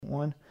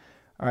1.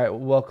 All right,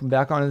 welcome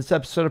back on this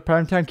episode of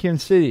Primetime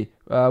Kansas City.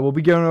 We'll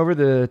be going over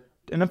the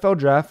NFL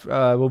draft.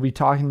 We'll be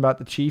talking about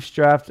the Chiefs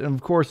draft and,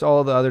 of course,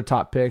 all the other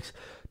top picks.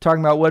 Talking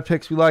about what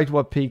picks we liked,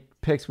 what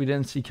picks we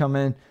didn't see come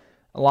in.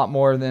 A lot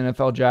more of the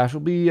NFL draft.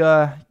 We'll be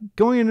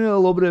going into a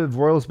little bit of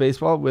Royals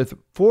baseball with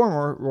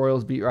former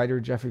Royals beat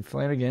writer Jeffrey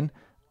Flanagan,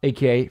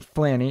 a.k.a.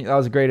 Flanny. That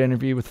was a great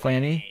interview with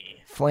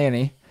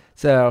Flanny.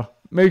 So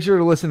make sure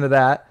to listen to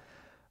that.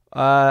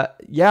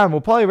 Yeah, and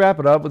we'll probably wrap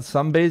it up with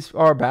some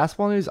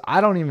basketball news. I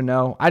don't even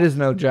know. I just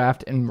know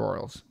draft and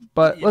Royals.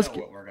 But what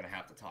we're going to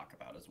have to talk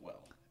about as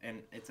well,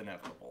 and it's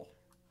inevitable.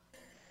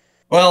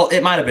 Well,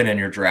 it might have been in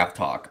your draft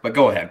talk, but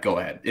go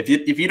ahead. If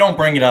you don't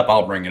bring it up,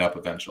 I'll bring it up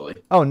eventually.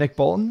 Oh, Nick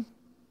Bolton?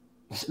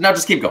 No,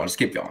 just keep going.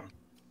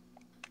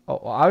 Oh,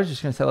 well, I was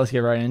just going to say let's get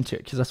right into it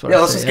because that's what. Yeah,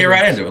 let's just get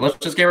right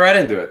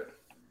into it.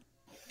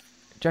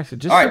 Jackson,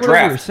 just all right,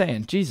 what you were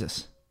saying.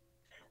 Jesus.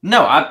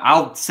 No,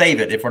 I'll save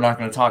it if we're not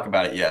going to talk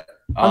about it yet.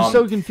 I'm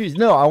so confused.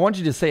 No, I want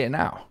you to say it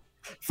now.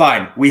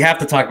 Fine. We have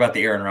to talk about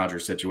the Aaron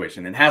Rodgers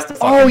situation. It has to.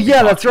 Oh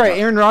yeah, that's right.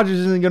 Aaron Rodgers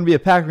isn't going to be a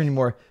Packer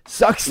anymore.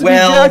 Sucks to be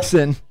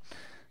Jackson.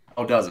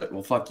 Oh, does it?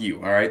 Well, fuck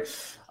you. All right.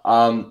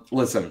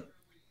 Listen,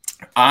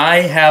 I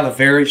have a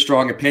very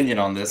strong opinion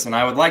on this, and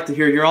I would like to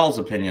hear your all's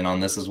opinion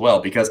on this as well,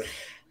 because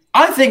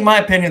I think my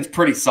opinion's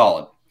pretty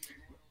solid.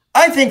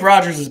 I think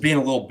Rodgers is being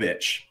a little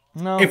bitch.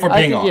 No, if we're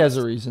being honest. He has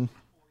a reason.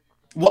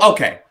 Well,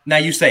 okay. Now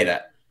you say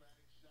that.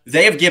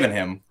 They have given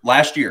him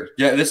last year.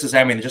 Yeah,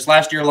 just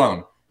last year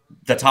alone,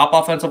 the top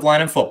offensive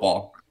line in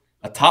football,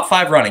 a top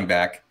 5 running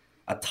back,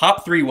 a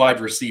top 3 wide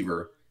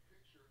receiver,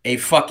 a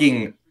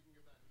fucking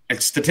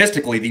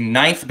statistically the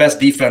 9th best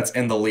defense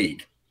in the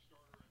league,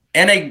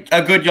 and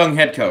a good young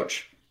head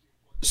coach.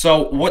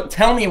 So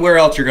tell me where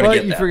else you're going to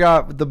get that. You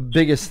forgot the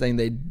biggest thing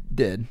they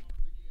did.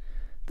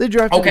 They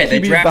drafted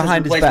QB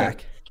behind his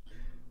back.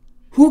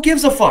 Who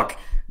gives a fuck?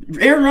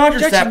 Aaron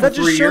Rodgers sat for 3 years. That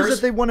just shows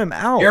that they want him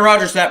out. Aaron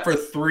Rodgers sat for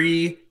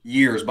 3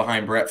 years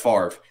behind Brett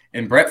Favre.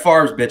 And Brett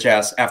Favre's bitch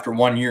ass, after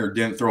 1 year,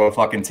 didn't throw a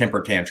fucking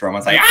temper tantrum. I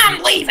was like,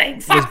 I'm leaving.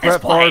 Fuck this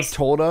place. Was Brett Favre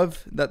told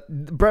of that?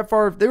 Brett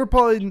Favre, they were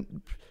probably.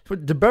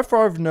 Did Brett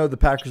Favre know the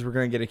Packers were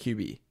going to get a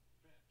QB?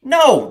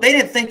 No, they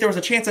didn't think there was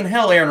a chance in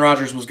hell Aaron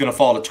Rodgers was going to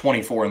fall to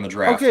 24 in the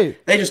draft. Okay.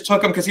 They just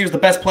took him because he was the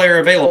best player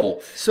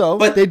available.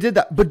 But they did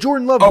that. But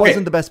Jordan Love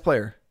wasn't the best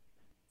player.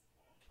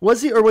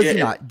 Was he or was he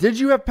not? Did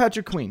you have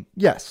Patrick Queen?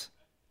 Yes.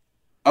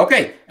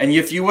 Okay, and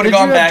if you would have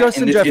gone back,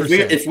 and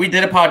if we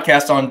did a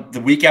podcast on the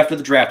week after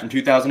the draft in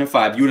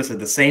 2005, you would have said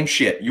the same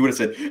shit. You would have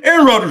said,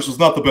 Aaron Rodgers was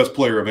not the best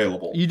player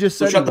available. You just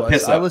said he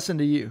was. I listened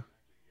to you.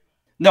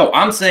 No,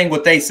 I'm saying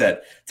what they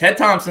said. Ted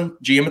Thompson,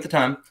 GM at the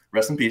time,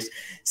 rest in peace,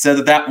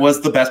 said that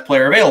was the best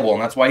player available,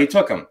 and that's why he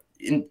took him.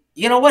 And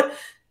you know what?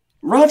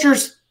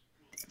 Rodgers,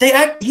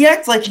 he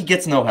acts like he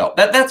gets no help.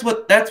 That's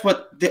what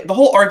the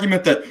whole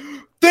argument that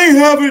they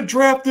haven't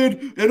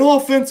drafted an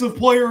offensive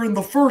player in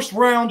the first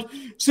round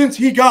since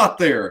he got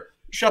there.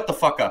 Shut the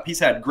fuck up. He's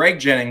had Greg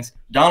Jennings,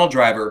 Donald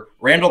Driver,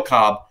 Randall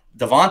Cobb,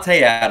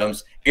 Devontae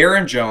Adams,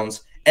 Aaron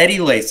Jones, Eddie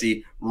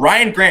Lacy,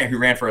 Ryan Grant, who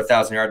ran for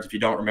 1,000 yards if you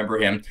don't remember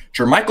him,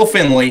 Jermichael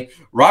Finley,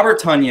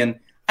 Robert Tonyan.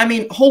 I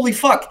mean, holy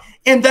fuck.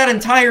 And that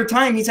entire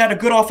time, he's had a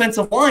good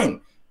offensive line.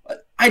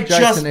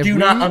 Jackson, just do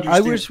not understand. I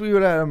wish we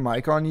would have had a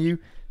mic on you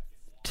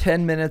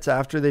 10 minutes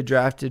after they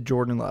drafted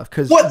Jordan Love.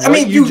 Because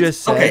what you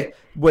just said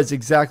was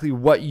exactly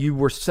what you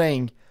were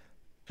saying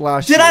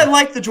last year. Did I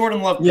like the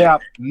Jordan Love pick? Yeah.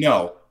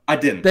 No, I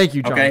didn't. Thank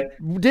you, John.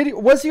 Okay?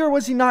 Was he or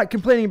was he not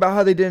complaining about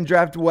how they didn't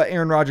draft what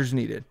Aaron Rodgers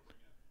needed?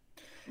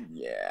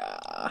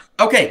 Yeah.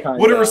 Okay,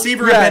 would a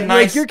receiver have been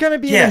nice? Like you're kind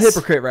of being a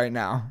hypocrite right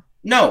now.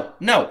 No.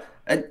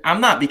 I'm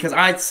not, because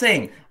I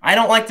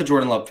don't like the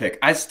Jordan Love pick.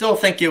 I still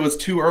think it was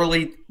too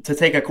early to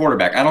take a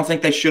quarterback. I don't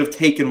think they should have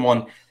taken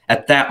one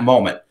at that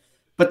moment.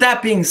 But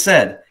that being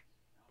said,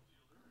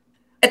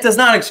 it does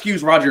not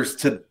excuse Rodgers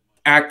to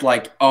act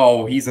like,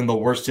 oh, he's in the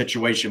worst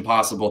situation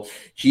possible.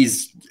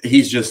 He's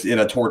just in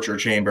a torture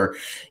chamber.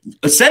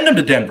 Send him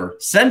to Denver.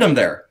 Send him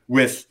there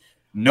with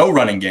no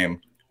running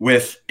game,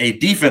 with a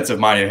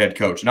defensive-minded head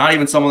coach, not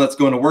even someone that's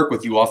going to work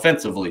with you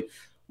offensively,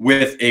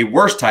 with a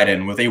worse tight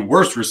end, with a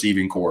worse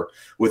receiving core,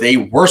 with a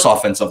worse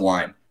offensive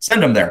line.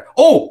 Send him there.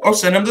 Or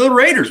send him to the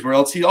Raiders, where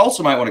else he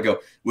also might want to go,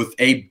 with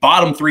a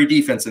bottom 3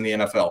 defense in the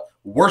NFL,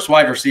 worse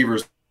wide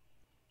receivers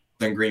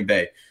than Green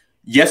Bay.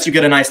 Yes, you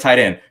get a nice tight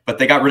end, but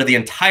they got rid of the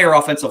entire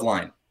offensive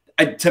line.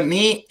 To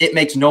me, it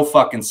makes no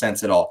fucking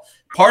sense at all.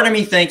 Part of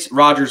me thinks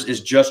Rodgers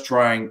is just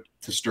trying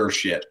to stir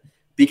shit,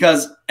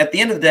 because at the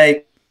end of the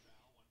day,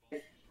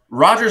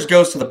 Rodgers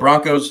goes to the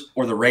Broncos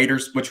or the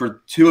Raiders, which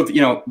were two of,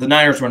 the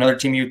Niners were another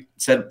team you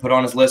said put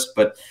on his list,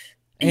 but,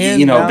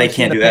 they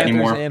can't do that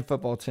anymore. And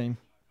football team.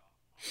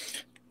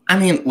 I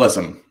mean,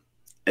 listen,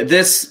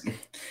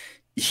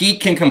 he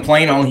can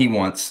complain all he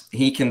wants.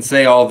 He can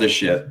say all this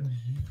shit.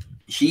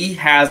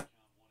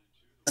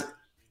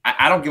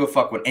 I don't give a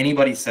fuck what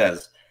anybody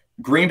says.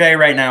 Green Bay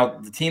right now,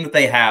 the team that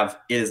they have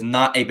is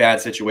not a bad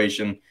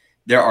situation.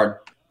 There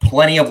are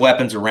plenty of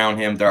weapons around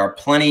him.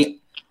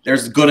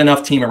 There's a good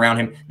enough team around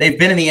him. They've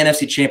been in the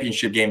NFC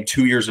Championship game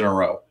 2 years in a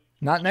row.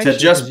 Not next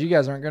year because you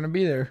guys aren't going to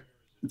be there.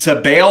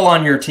 To bail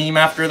on your team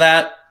after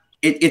that,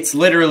 it's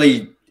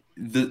literally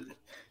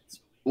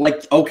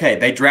okay,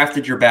 they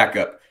drafted your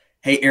backup.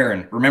 Hey,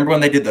 Aaron, remember when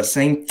they did the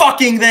same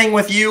fucking thing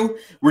with you?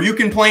 Were you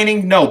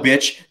complaining? No,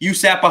 bitch. You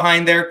sat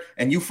behind there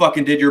and you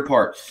fucking did your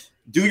part.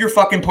 Do your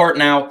fucking part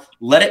now.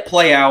 Let it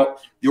play out.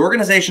 The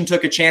organization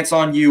took a chance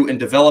on you and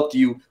developed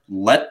you.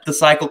 Let the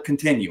cycle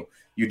continue.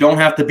 You don't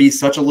have to be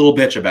such a little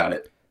bitch about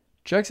it.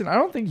 Jackson, I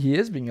don't think he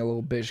is being a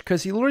little bitch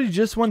because he literally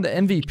just won the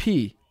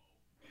MVP.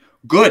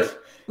 Good.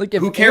 Like,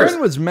 if who cares?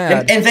 Aaron was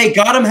mad. And they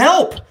got him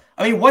help.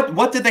 I mean,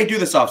 what did they do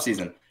this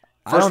offseason?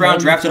 First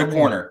round drafted a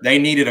corner. They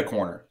needed a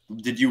corner.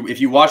 If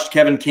you watched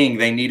Kevin King,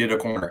 they needed a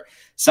corner.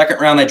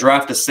 Second round, they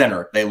draft a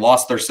center. They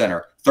lost their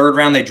center. Third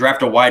round, they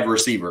draft a wide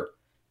receiver.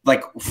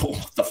 Like,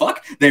 what the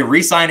fuck? They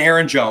re-sign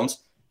Aaron Jones,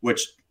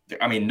 which,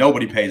 I mean,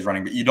 nobody pays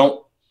running, but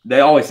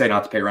they always say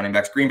not to pay running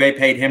backs. Green Bay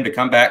paid him to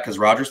come back because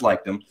Rodgers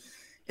liked him.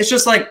 It's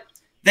just like,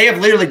 they have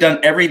literally done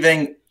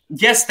everything.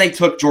 Yes, they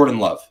took Jordan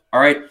Love,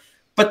 all right?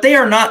 But they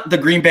are not the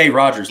Green Bay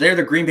Rodgers. They're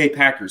the Green Bay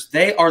Packers.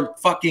 They are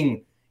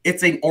fucking,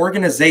 it's an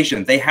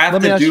organization. They have to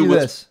do Let me ask you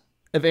this.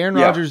 If Aaron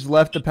Rodgers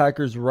left the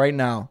Packers right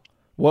now,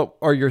 what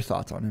are your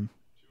thoughts on him?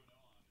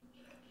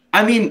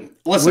 I mean,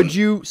 listen. Would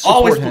you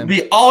support him?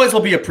 Always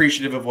will be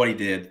appreciative of what he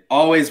did.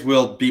 Always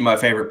will be my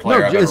favorite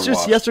player I've ever it's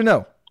just watched. Yes or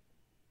no.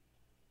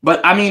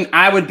 But, I mean,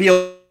 I would be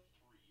a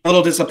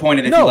little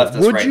disappointed if he left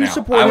us right now. Would you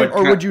support him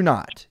or would you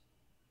not?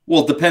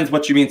 Well, it depends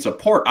what you mean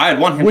support. I'd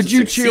want him to succeed.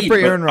 Would you cheer for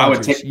Aaron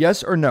Rodgers?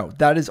 Yes or no?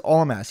 That is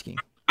all I'm asking.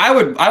 I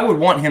would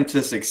want him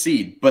to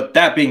succeed. But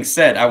that being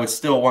said, I would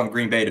still want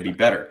Green Bay to be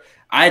better.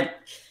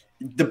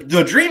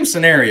 The dream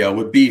scenario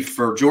would be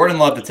for Jordan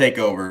Love to take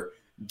over,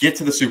 get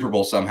to the Super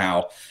Bowl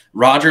somehow,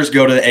 Rodgers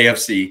go to the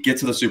AFC, get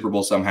to the Super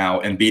Bowl somehow,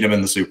 and beat him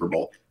in the Super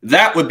Bowl.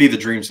 That would be the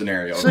dream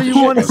scenario. So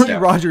you want to see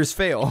Rodgers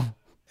fail?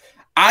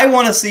 I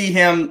want to see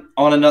him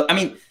on another. I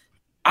mean,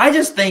 I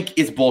just think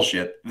it's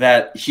bullshit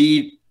that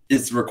he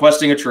is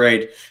requesting a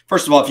trade.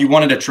 First of all, if you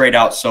wanted to trade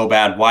out so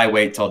bad, why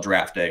wait till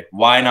draft day?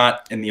 Why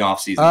not in the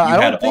offseason?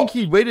 I don't think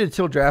he waited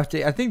until draft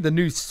day. I think the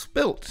news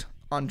spilt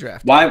on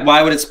draft day.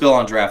 Why would it spill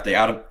on draft day?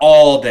 Out of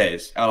all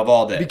days.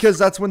 Because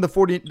that's when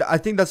I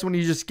think that's when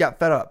he just got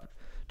fed up.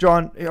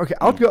 John, okay,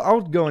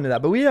 I'll go into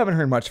that, but we haven't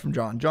heard much from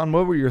John. John,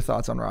 what were your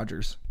thoughts on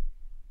Rodgers?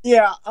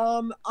 Yeah,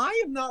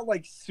 I am not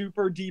like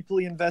super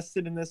deeply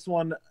invested in this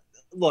one.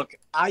 Look,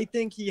 I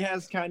think he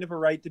has kind of a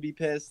right to be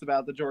pissed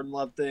about the Jordan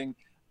Love thing.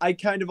 I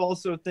kind of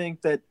also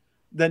think that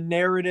the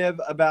narrative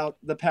about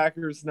the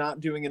Packers not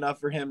doing enough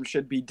for him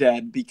should be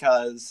dead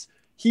because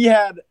he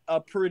had a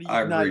pretty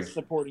nice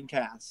supporting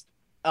cast.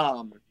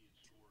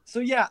 So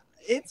yeah,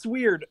 it's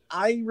weird.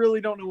 I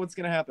really don't know what's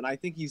going to happen. I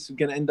think he's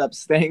going to end up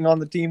staying on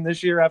the team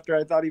this year after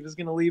I thought he was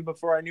going to leave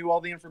before I knew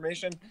all the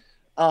information.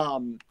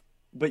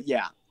 But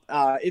yeah,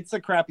 it's a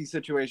crappy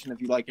situation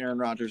if you like Aaron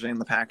Rodgers and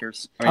the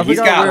Packers. I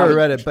forgot where I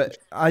read it, but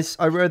I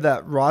read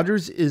that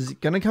Rodgers is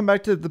going to come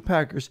back to the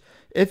Packers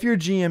if your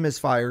GM is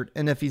fired,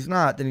 and if he's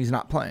not, then he's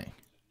not playing.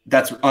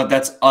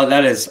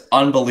 That is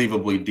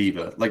unbelievably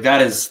diva. Like,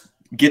 that is,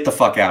 get the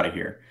fuck out of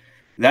here.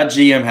 That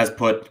GM has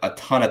put a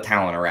ton of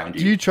talent around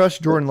you. Do you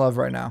trust Jordan Love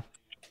right now?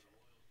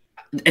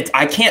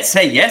 I can't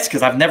say yes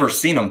because I've never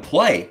seen him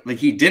play. Like,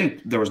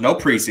 there was no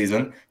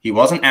preseason. He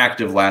wasn't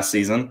active last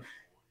season.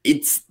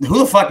 Who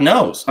the fuck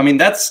knows? I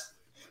mean,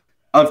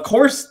 of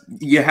course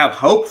you have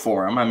hope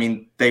for him. I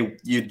mean,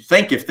 you'd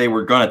think if they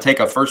were going to take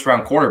a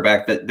first-round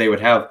quarterback that they would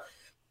have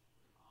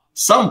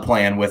some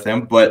plan with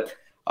him. But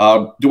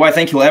do I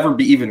think he'll ever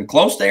be even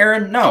close to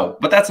Aaron? No,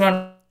 but that's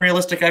an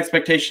unrealistic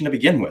expectation to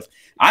begin with.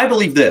 I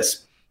believe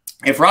this.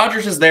 If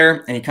Rodgers is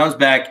there and he comes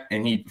back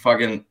and he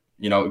fucking,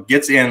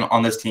 gets in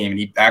on this team and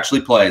he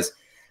actually plays,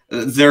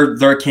 they're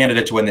a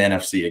candidate to win the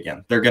NFC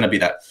again. They're going to be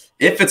that.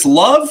 If it's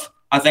Love,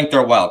 I think they're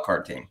a wild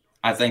card team.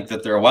 I think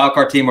that they're a wild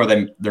card team, or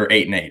they're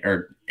 8-8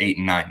 or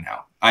 8-9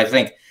 now.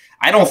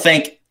 I don't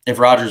think if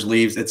Rodgers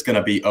leaves, it's going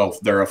to be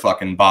they're a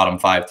fucking bottom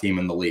 5 team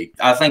in the league.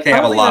 I think they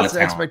have a lot of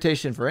talent.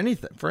 Expectation for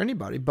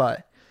anybody,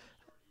 but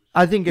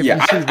I think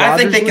I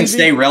think they can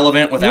stay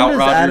relevant without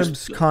Rodgers.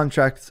 Adams'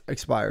 contract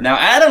expired. Now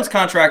Adams'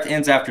 contract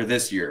ends after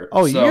this year.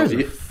 Oh, years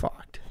are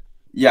fucked.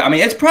 Yeah, I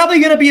mean, it's probably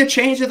going to be a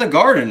change of the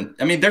garden.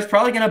 I mean, there's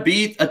probably going to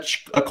be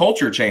a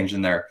culture change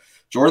in there.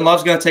 Jordan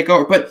Love's going to take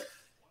over, but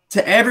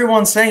to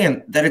everyone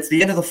saying that it's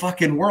the end of the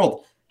fucking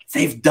world,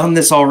 they've done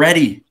this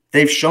already.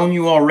 They've shown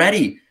you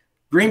already.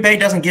 Green Bay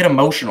doesn't get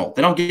emotional.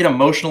 They don't get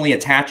emotionally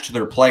attached to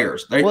their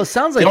players. It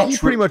sounds like you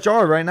pretty much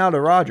are right now to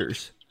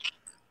Rodgers.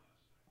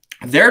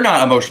 They're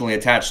not emotionally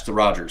attached to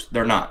Rodgers.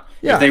 They're not.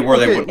 Yeah, if they were,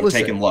 they wouldn't have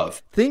taken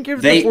Love. Think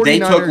if they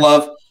took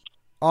Love.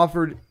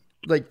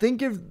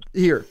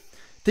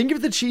 Think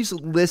if the Chiefs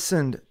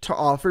listened to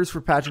offers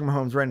for Patrick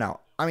Mahomes right now.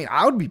 I mean,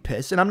 I would be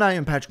pissed, and I'm not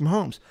even Patrick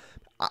Mahomes.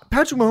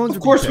 Patrick Mahomes,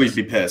 of course, we'd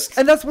be pissed.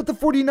 And that's what the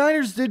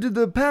 49ers did to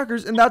the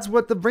Packers, and that's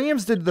what the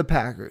Rams did to the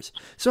Packers.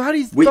 So how do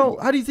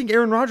you think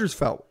Aaron Rodgers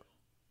felt?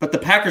 But the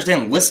Packers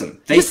didn't listen.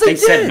 They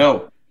said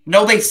no.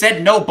 No, they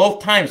said no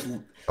both times.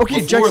 Okay,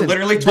 LaFleur Jackson,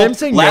 literally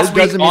told last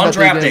week on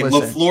draft day.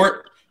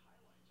 LaFleur.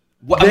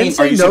 What, I mean,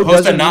 are you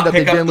supposed to not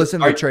pick up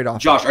the trade offer?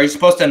 Josh, are you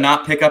supposed to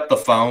not pick up the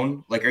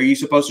phone? Like, are you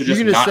supposed to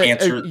just not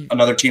answer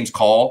another team's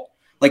call?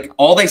 Like,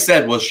 all they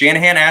said was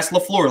Shanahan asked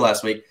LaFleur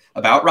last week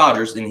about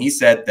Rodgers, and he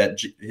said that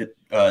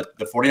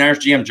the 49ers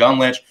GM, John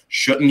Lynch,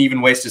 shouldn't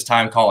even waste his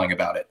time calling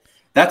about it.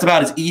 That's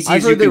about as easy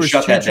as you can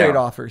shut that down. Trade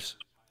offers.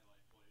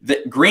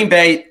 Green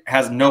Bay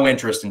has no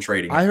interest in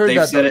trading. I heard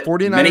that the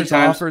 49ers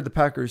offered the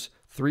Packers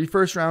 3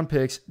 first-round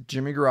picks,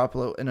 Jimmy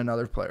Garoppolo, and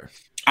another player.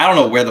 I don't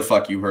know where the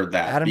fuck you heard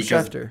that. Adam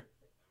Schefter.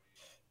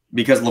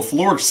 Because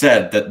LaFleur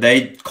said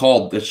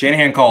that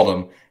Shanahan called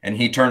him, and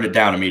he turned it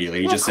down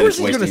immediately. He just said it's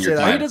wasting your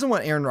time. He doesn't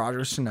want Aaron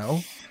Rodgers to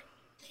know.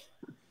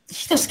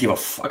 He doesn't give a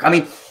fuck. I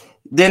mean,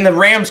 then the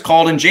Rams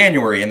called in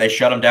January, and they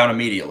shut him down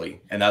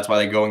immediately, and that's why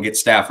they go and get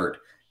Stafford.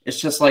 It's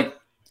just like,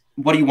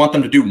 what do you want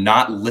them to do,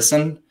 not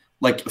listen?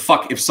 Like,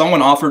 fuck, if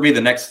someone offered me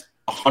the next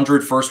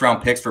 100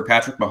 first-round picks for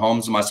Patrick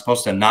Mahomes, am I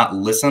supposed to not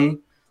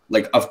listen?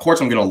 Like, of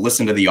course I'm going to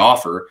listen to the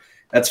offer.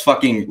 That's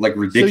fucking, like,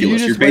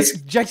 ridiculous. So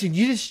Jackson,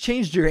 you just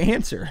changed your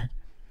answer.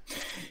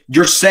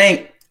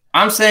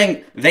 I'm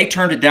saying they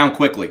turned it down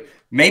quickly.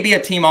 Maybe a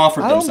team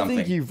offered them something. I don't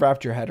think you've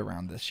wrapped your head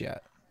around this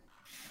yet.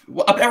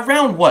 Well,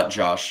 around what,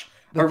 Josh?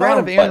 The thought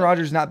of Aaron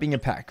Rodgers not being a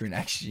Packer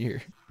next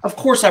year. Of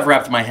course I've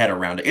wrapped my head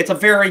around it. It's a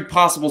very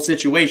possible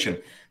situation.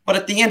 But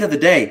at the end of the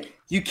day,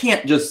 you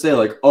can't just say,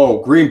 like, oh,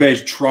 Green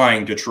Bay's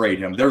trying to trade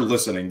him. They're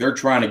listening. They're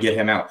trying to get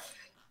him out.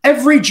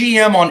 Every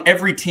GM on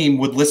every team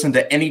would listen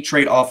to any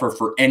trade offer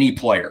for any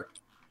player.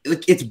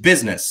 It's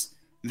business.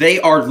 They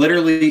are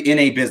literally in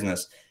a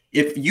business.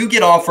 If you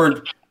get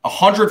offered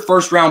 100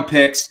 first-round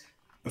picks,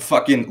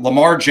 fucking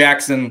Lamar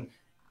Jackson,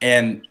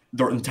 and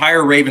the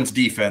entire Ravens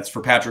defense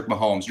for Patrick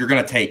Mahomes, you're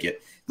going to take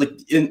it. Like,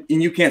 and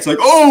you can't say, like,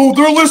 oh,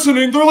 they're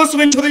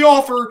listening to the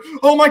offer.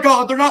 Oh, my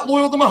God, they're not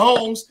loyal to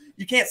Mahomes.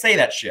 You can't say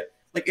that shit.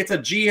 Like, it's a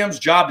GM's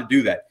job to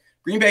do that.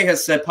 Green Bay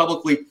has said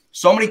publicly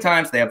so many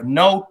times they have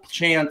no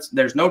chance.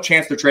 There's no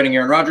chance they're trading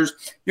Aaron Rodgers.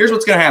 Here's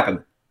what's going to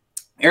happen.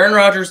 Aaron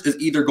Rodgers is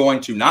either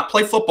going to not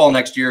play football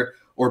next year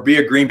or be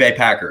a Green Bay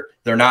Packer.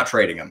 They're not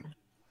trading him.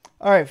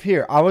 All right,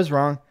 here, I was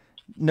wrong.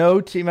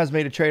 No team has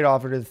made a trade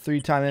offer to the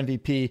 3-time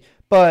MVP,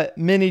 but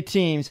many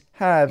teams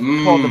have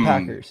called the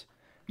Packers.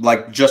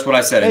 Like just what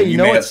I said. Hey, you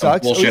know what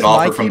sucks? Bullshit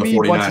offer from the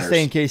 49ers. Wants to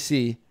stay in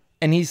KC,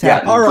 and he's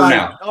happy. All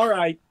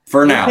right.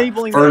 For now.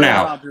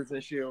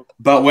 Issue.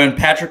 But when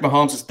Patrick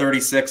Mahomes is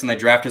 36 and they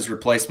draft his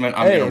replacement,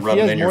 I'm going to rub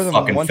it in your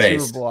fucking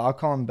face. Super Bowl, I'll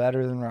call him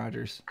better than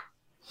Rodgers.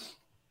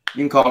 You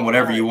can call him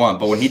whatever you want,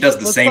 but when he does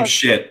the same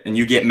shit and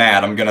you get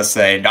mad, I'm going to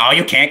say, no,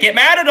 you can't get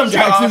mad at him, Josh.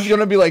 Jackson's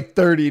going to be like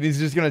 30, and he's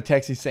just going to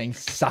text you saying,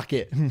 suck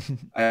it. I'm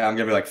going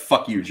to be like,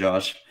 fuck you,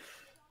 Josh.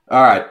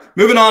 All right,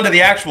 moving on to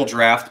the actual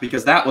draft,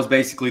 because that was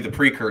basically the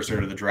precursor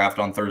to the draft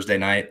on Thursday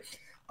night.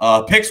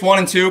 Picks 1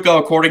 and 2 go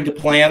according to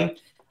plan.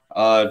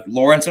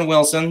 Lawrence and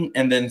Wilson,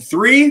 and then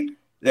 3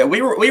 that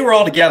we were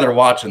all together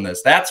watching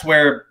this. That's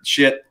where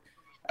shit.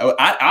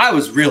 I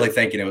was really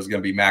thinking it was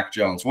going to be Mac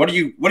Jones. What do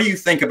you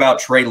think about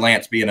Trey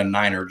Lance being a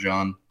Niner,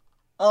 John?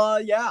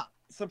 Yeah,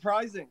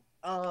 surprising.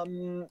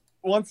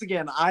 Once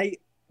again,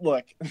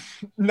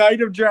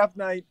 night of draft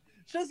night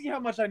shows you how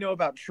much I know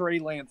about Trey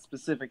Lance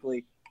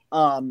specifically.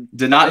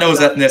 Did not know his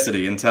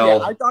ethnicity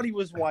until I thought he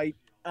was white.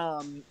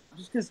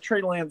 Just because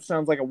Trey Lance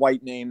sounds like a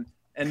white name.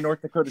 And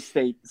North Dakota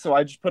State, so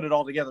I just put it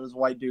all together as a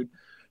white dude.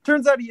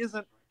 Turns out he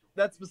isn't.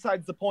 That's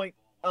besides the point.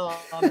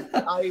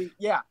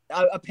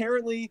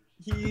 Apparently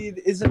he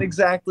isn't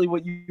exactly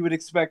what you would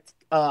expect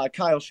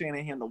Kyle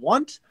Shanahan to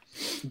want,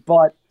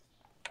 but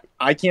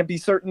I can't be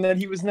certain that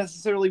he was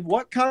necessarily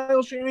what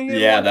Kyle Shanahan.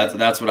 Yeah,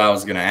 that's what I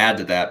was going to add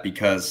to that,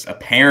 because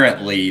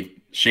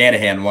apparently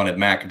Shanahan wanted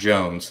Mac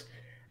Jones.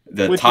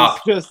 Which is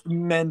just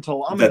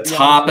mental. The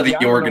top of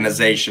the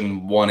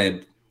organization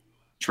wanted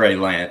Trey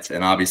Lance,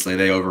 and obviously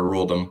they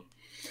overruled him.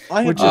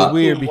 Which is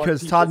weird,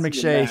 because Todd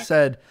McShay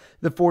said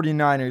the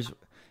 49ers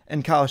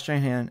and Kyle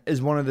Shanahan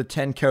is one of the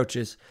 10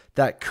 coaches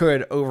that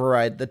could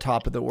override the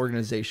top of the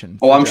organization.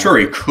 Oh, I'm sure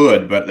he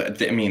could,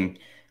 but I mean,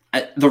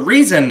 the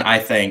reason I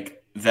think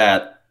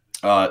that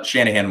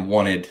Shanahan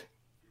wanted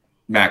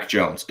Mac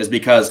Jones is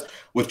because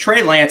with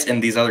Trey Lance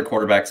and these other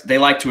quarterbacks, they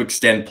like to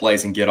extend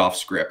plays and get off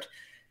script.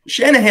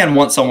 Shanahan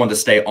wants someone to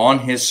stay on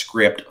his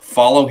script,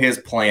 follow his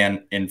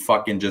plan, and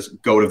fucking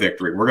just go to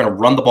victory. We're going to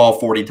run the ball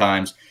 40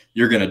 times.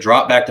 You're going to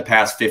drop back to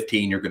pass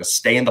 15. You're going to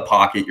stay in the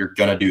pocket. You're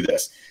going to do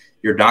this.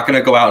 You're not going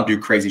to go out and do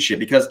crazy shit,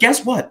 because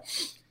guess what?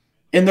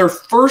 In their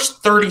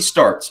first 20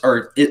 starts,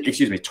 in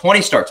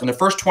their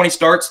first 20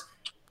 starts,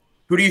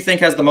 who do you think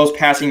has the most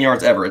passing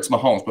yards ever? It's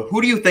Mahomes. But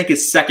who do you think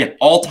is second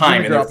all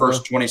time in their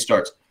first 20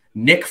 starts?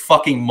 Nick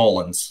fucking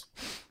Mullins.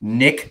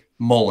 Nick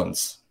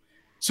Mullins.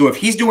 So if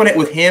he's doing it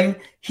with him,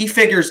 he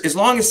figures as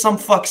long as some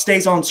fuck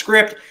stays on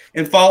script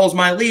and follows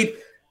my lead,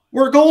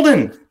 we're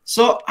golden.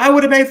 So I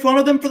would have made fun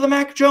of them for the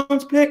Mac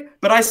Jones pick,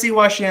 but I see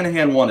why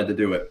Shanahan wanted to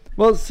do it.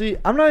 Well, see,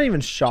 I'm not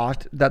even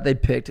shocked that they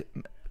picked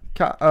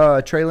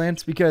Trey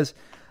Lance, because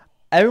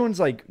everyone's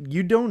like,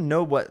 you don't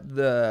know what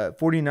the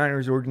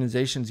 49ers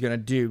organization is going to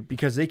do,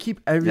 because they keep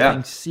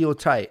everything sealed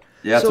tight.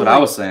 Yeah, that's what I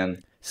was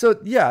saying. So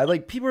yeah,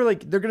 like people are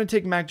like, they're gonna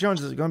take Mac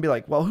Jones. It's gonna be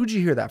like, well, who'd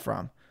you hear that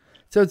from?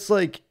 So it's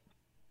like,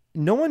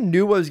 no one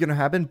knew what was gonna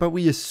happen, but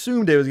we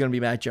assumed it was gonna be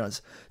Mac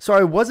Jones. So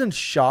I wasn't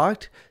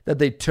shocked that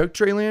they took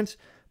Trey Lance,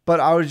 but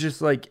I was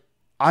just like,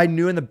 I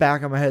knew in the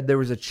back of my head there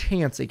was a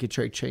chance they could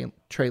trade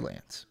Trey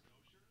Lance.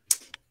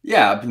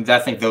 Yeah, I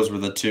think those were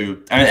the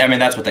two. I mean,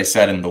 that's what they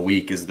said in the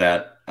week, is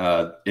that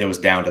it was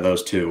down to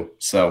those two.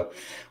 So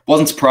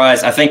wasn't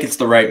surprised. I think it's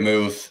the right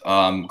move.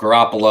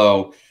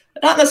 Garoppolo,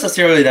 not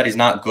necessarily that he's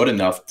not good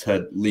enough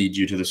to lead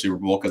you to the Super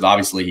Bowl, because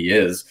obviously he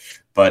is,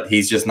 but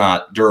he's just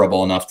not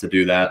durable enough to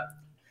do that.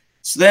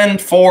 So then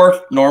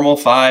 4, normal,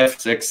 5,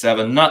 6,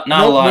 7, not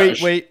a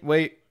lot.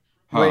 Wait.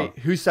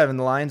 Who's 7?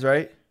 The Lions,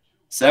 right?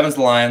 7's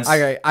the Lions.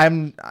 Okay,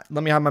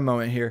 let me have my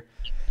moment here.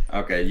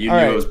 Okay, you All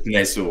knew right. it was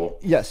Penei Sewell.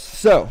 Yes.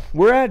 So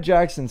we're at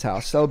Jackson's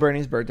house celebrating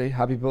his birthday.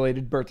 Happy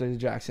belated birthday to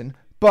Jackson.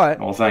 But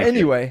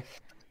anyway,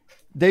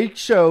 they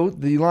show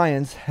the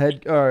Lions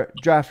head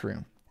draft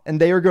room,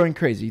 and they are going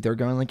crazy. They're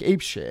going like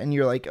ape shit, and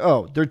you're like,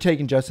 oh, they're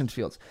taking Justin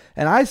Fields.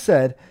 And I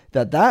said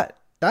that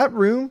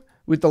room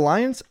with the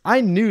Lions,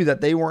 I knew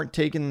that they weren't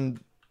taking.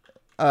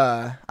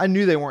 I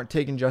knew they weren't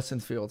taking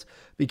Justin Fields,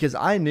 because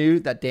I knew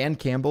that Dan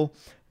Campbell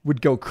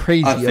would go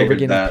crazy over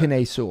getting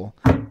Penei Sewell.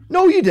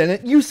 No, you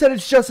didn't. You said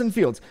it's Justin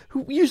Fields.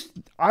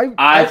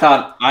 I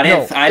thought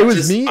it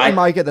was me and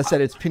Micah that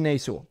said it's Penei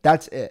Sewell.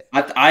 That's it.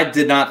 I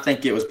did not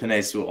think it was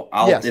Penei Sewell.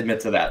 I'll admit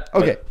to that.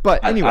 Okay,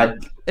 but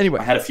anyway,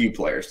 I had a few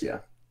players. Yeah,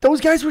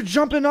 those guys were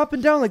jumping up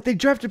and down like they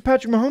drafted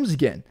Patrick Mahomes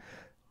again.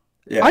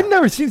 Yeah, I've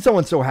never seen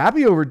someone so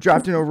happy over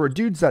drafting over a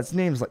dude's that's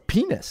name's like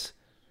Penis.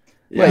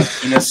 Yeah, like,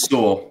 Penei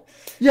Sewell.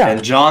 Yeah,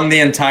 and John the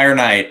entire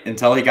night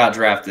until he got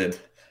drafted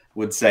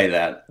would say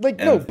that.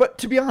 No, but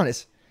to be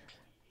honest,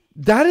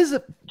 that is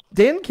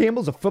Dan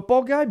Campbell's a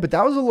football guy, but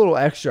that was a little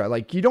extra.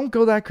 Like, you don't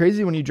go that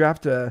crazy when you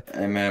draft an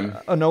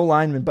O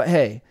lineman. But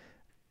hey,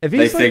 if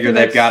they figure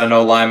they've got an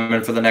O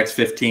lineman for the next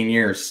 15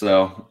 years,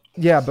 so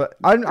yeah. But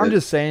I'm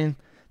just saying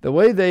the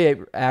way they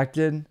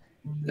acted.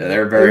 Yeah,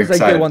 they're very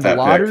excited. Like they won the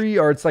lottery,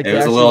 or it's like it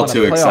was a little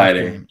too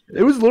exciting. Game.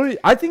 It was literally.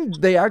 I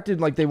think they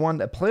acted like they won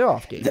a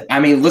playoff game.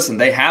 I mean, listen,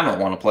 they haven't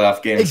won a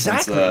playoff game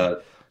exactly. Since.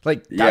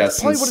 Like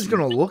that's probably what it's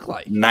going to look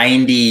like.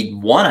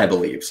 91, I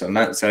believe. So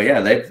yeah,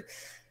 they've.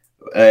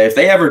 If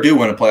they ever do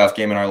win a playoff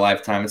game in our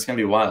lifetime, it's going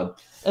to be wild.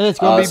 And it's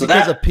going to be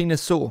because of Penei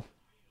Sewell.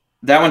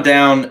 That went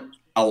down.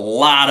 A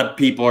lot of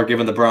people are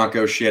giving the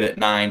Broncos shit at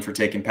 9 for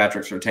taking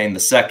Patrick Surtain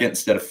II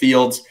instead of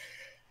Fields.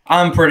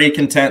 I'm pretty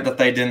content that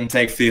they didn't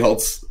take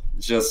Fields.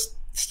 Just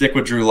stick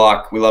with Drew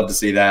Lock. We love to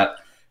see that.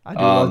 I do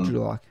love Drew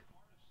Lock.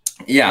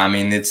 Yeah, I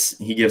mean,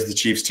 he gives the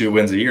Chiefs 2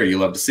 wins a year. You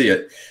love to see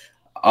it.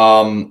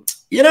 I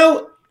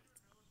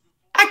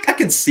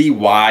can see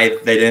why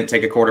they didn't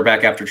take a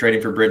quarterback after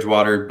trading for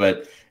Bridgewater,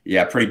 but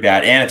yeah, pretty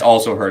bad. And it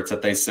also hurts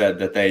that they said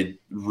that they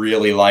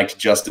really liked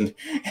Justin.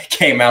 It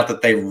came out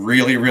that they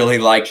really, really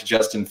liked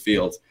Justin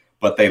Fields,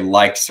 but they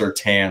liked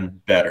Surtain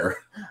better.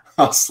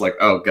 I was like,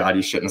 oh, God,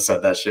 you shouldn't have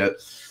said that shit.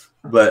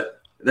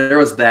 But there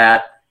was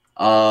that.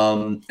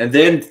 And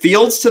then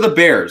Fields to the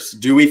Bears.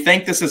 Do we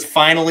think this is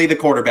finally the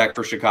quarterback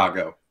for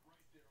Chicago?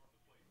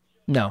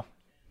 No.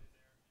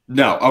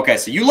 No. Okay,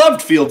 so you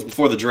loved Fields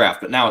before the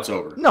draft, but now it's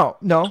over. No.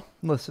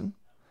 Listen.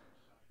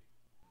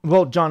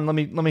 Well, John, let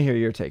me hear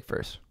your take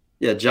first.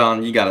 Yeah,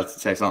 John, you got to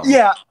say something.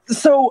 Yeah,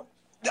 so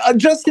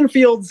Justin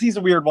Fields, he's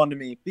a weird one to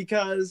me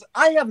because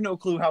I have no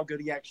clue how good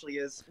he actually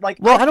is. Like,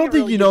 well, I don't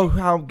think you know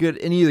how good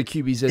any of the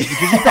QBs is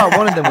because you thought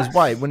one of them was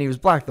white when he was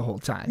black the whole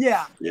time.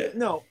 Yeah.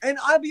 No, and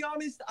I'll be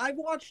honest, I've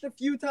watched a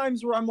few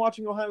times where I'm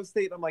watching Ohio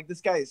State and I'm like,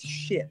 this guy is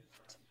shit.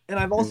 And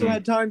I've also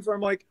had times where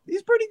I'm like,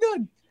 he's pretty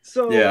good.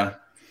 So yeah.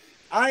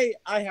 I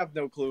have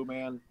no clue,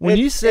 man. When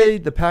you say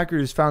the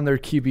Packers found their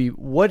QB,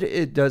 what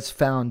does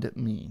found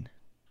mean?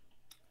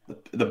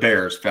 The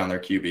Bears found their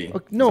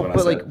QB. No,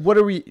 but like, what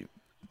are we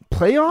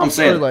playoffs? I'm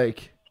saying, or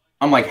like,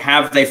 I'm like,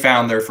 have they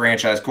found their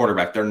franchise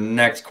quarterback, their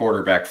next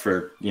quarterback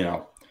for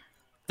the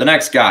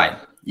next guy?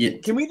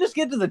 Can we just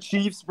get to the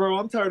Chiefs, bro?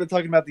 I'm tired of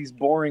talking about these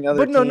boring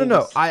other. But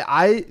no.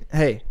 I'll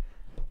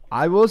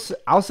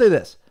say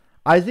this.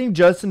 I think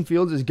Justin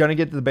Fields is going to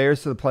get the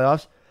Bears to the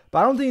playoffs, but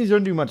I don't think he's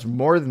going to do much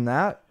more than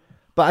that.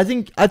 But I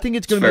think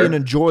it's going to be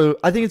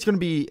I think it's going to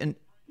be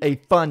a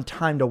fun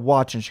time to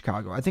watch in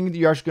Chicago. I think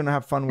you're actually going to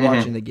have fun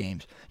watching the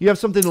games. You have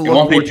something to look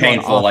forward to. It won't be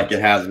painful like it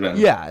has been.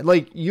 Yeah,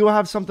 like you'll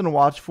have something to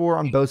watch for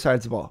on both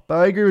sides of the ball. But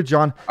I agree with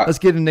John. Let's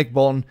get to Nick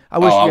Bolton. I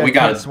wish we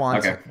had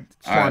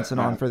Swanson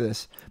on for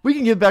this. We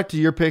can get back to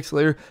your picks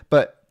later,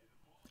 but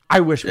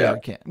I wish we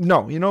had Kent.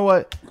 No, you know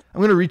what?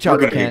 I'm going to reach out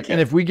to Kent, and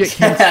if we get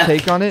Kent's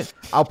take on it,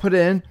 I'll put it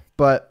in.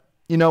 But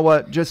you know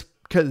what? Just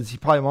because he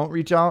probably won't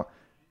reach out,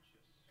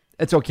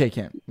 it's okay,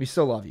 Kent. We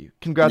still love you.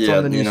 Congrats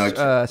on the new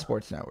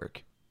sports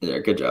network. Yeah,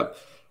 good job.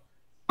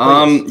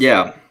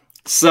 Yeah.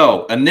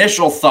 So,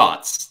 initial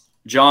thoughts.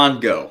 John,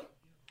 go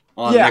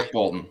on Nick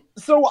Bolton.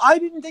 So, I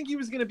didn't think he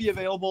was going to be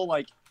available,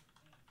 like,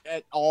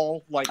 at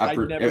all. Like, I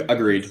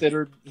never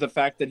considered the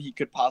fact that he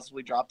could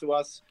possibly drop to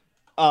us.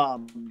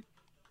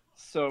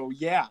 So,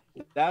 yeah,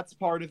 that's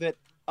part of it.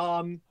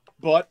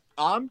 But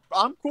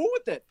I'm cool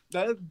with it.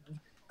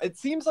 It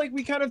seems like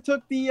we kind of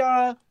took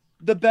the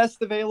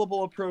best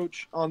available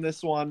approach on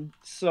this one.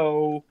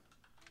 So,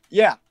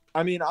 yeah,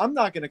 I mean, I'm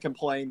not going to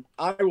complain.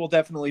 I will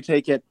definitely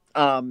take it.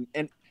 And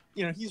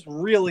he's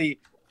really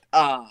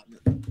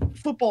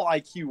football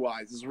IQ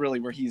wise is really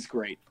where he's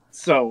great.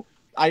 So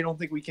I don't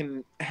think we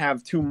can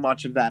have too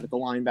much of that at the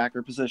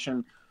linebacker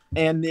position.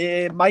 And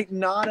it might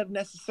not have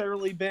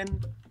necessarily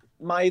been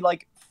my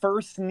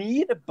first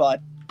need,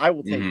 but I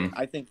will take it.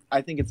 I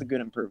think it's a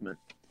good improvement.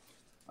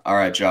 All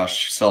right,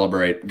 Josh,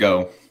 celebrate.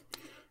 Go.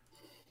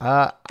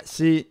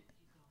 See,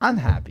 I'm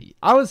happy.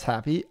 I was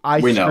happy. I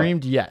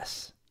screamed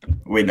yes.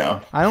 We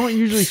know. I don't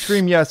usually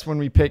scream yes when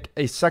we pick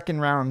a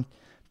second round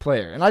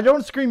player, and I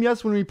don't scream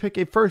yes when we pick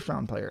a first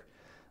round player.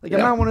 I'm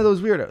not one of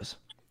those weirdos.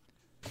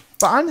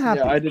 But I'm happy.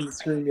 Yeah, I didn't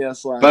scream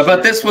yes last But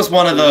year. this was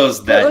one of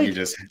those that you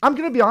just. I'm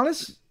gonna be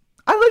honest.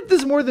 I like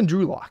this more than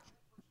Drew Lock.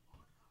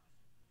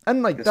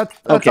 And that's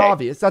Okay.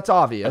 obvious. That's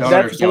obvious. I don't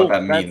understand what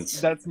that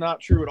means. That's not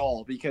true at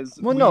all because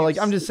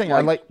I'm just saying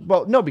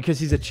because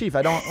he's a Chief.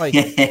 I don't like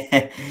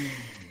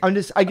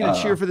I get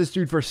to cheer for this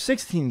dude for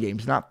 16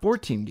 games, not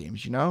 14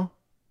 games, Yeah,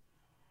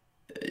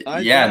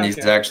 and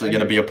he's actually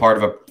going to be a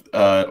part of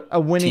a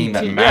winning team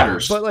that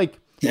matters. Yeah,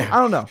 but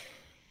I don't know.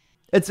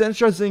 It's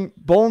interesting.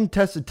 Bolton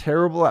tested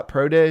terrible at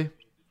Pro Day,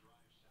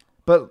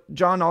 but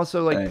John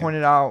also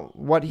pointed out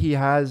what he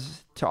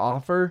has to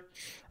offer,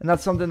 and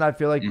that's something I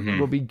feel like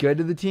will be good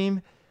to the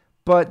team.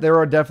 But there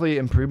are definitely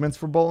improvements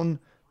for Bolton.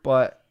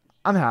 But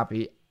I'm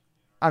happy.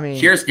 I mean,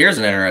 here's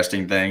an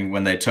interesting thing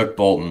when they took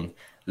Bolton.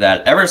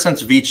 That ever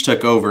since Veach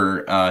took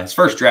over, his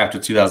first draft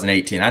of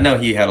 2018, I know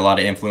he had a lot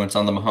of influence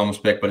on the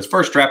Mahomes pick, but his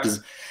first draft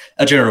as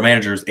a general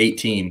manager is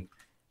 18.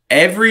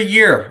 Every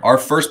year, our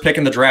first pick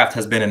in the draft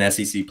has been an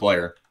SEC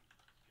player.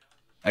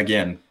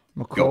 Again,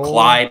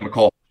 Clyde,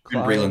 McCall,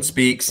 Breland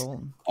Speaks,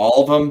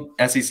 all of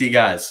them SEC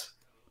guys.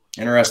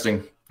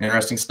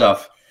 Interesting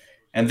stuff.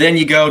 And then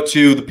you go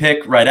to the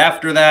pick right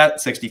after that,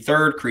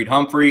 63rd, Creed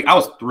Humphrey. I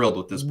was thrilled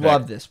with this pick.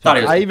 Love this pick.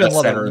 I even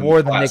love it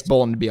more than Nick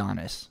Bolton, to be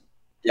honest.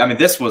 Yeah, I mean,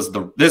 this was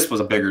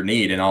a bigger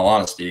need, in all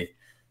honesty.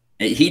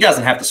 He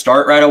doesn't have to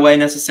start right away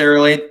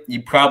necessarily.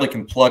 You probably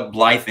can plug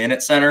Blythe in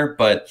at center,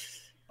 but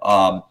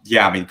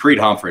Creed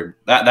Humphrey,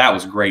 that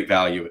was great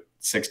value at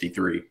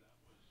 63.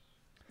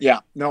 Yeah,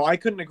 no, I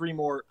couldn't agree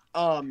more.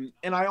 And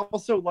I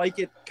also like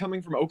it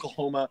coming from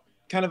Oklahoma,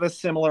 kind of a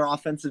similar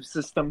offensive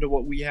system to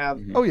what we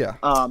have. Oh yeah.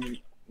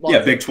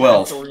 Big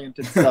 12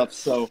 oriented stuff.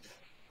 So,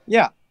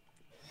 yeah.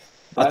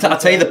 I'll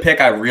tell you the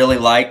pick I really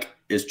like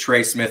is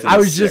Trey Smith. I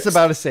was just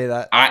about to say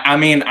that. I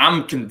mean,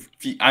 I'm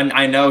confused.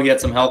 I know he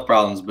had some health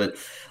problems, but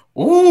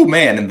ooh,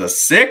 man, in the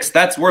 6th,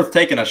 that's worth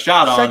taking a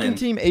shot on. Second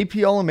team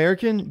AP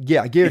All-American?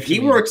 Yeah, if he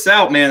works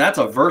out, man, that's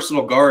a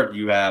versatile guard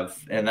you have.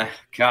 And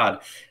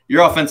God,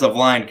 your offensive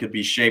line could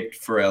be shaped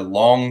for a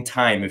long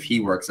time if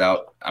he works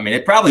out. I mean,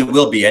 it probably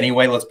will be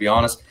anyway, let's be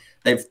honest.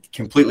 They've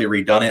completely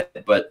redone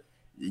it, but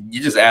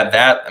you just add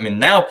that. I mean,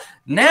 now,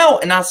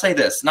 and I'll say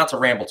this, not to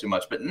ramble too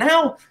much, but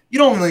now you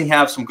don't only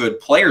have some good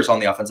players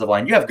on the offensive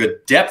line, you have good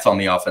depth on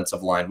the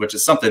offensive line, which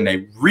is something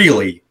they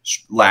really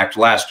lacked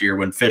last year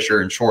when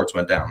Fisher and Schwartz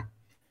went down.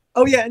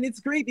 Oh, yeah, and it's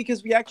great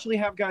because we actually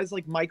have guys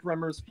like Mike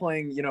Remmers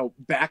playing,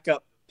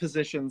 backup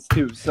positions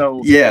too.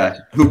 So yeah,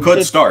 who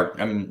could start.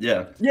 I mean,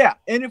 yeah. Yeah,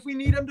 and if we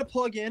need them to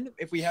plug in,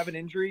 if we have an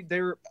injury,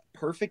 they're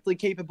perfectly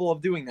capable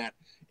of doing that.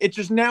 It's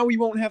just now we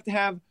won't have to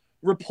have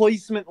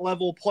replacement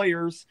level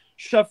players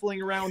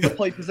shuffling around to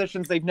play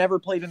positions they've never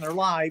played in their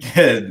lives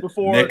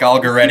before. Nick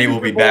Algoretti will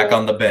be back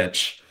on the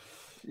bench.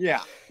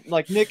 Yeah,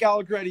 Nick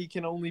Algoretti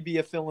can only be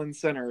a fill-in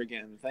center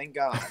again. Thank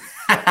God.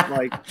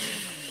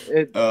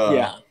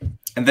 Yeah.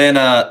 And then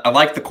I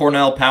like the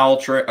Cornell Powell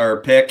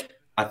pick.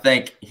 I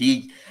think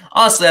he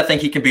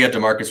can be a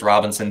DeMarcus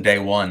Robinson day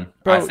one.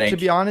 Bro, to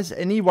be honest,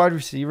 any wide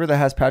receiver that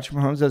has Patrick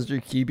Mahomes as their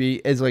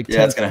QB is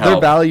it's gonna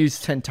help. Their value's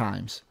 10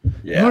 times.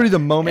 Yeah. Literally the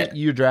moment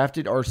you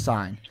drafted or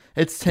signed,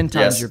 it's 10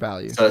 times your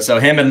value. So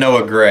him and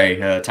Noah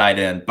Gray, tight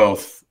end,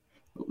 both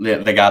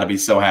they got to be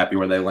so happy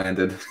where they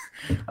landed.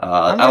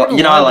 I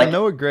like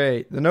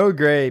the Noah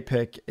Gray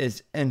pick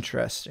is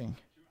interesting.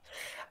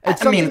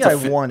 It's something I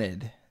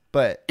wanted.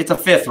 But it's a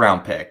 5th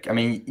round pick. I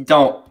mean,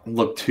 don't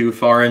look too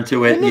far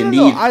into it.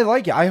 No, I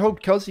like it. I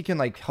hope Kelsey can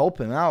help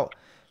him out.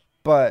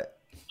 But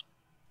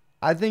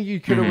I think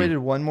you could have waited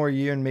one more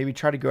year and maybe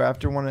try to go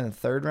after one in the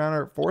 3rd round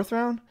or 4th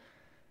round.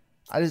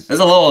 It's a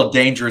little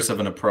dangerous of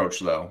an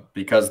approach though,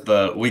 because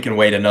the we can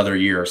wait another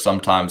year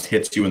sometimes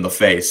hits you in the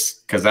face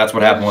because that's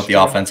what happened with the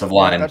offensive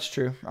line. That's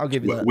true. I'll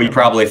give you that. We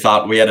probably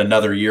thought we had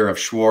another year of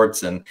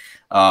Schwartz and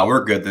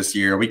we're good this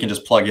year. We can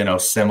just plug in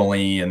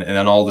Osemele and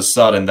then all of a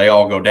sudden they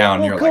all go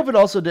down. Well, COVID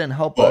also didn't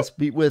help us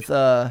beat with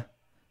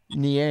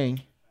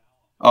Niang.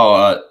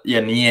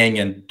 Niang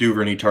and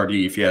Duvernay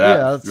Tardif. Yeah,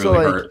 that really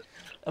hurt.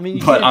 I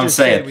mean, but I'm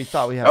saying we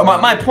thought we had.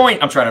 My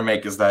point I'm trying to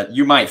make is that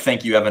you might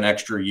think you have an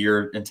extra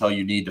year until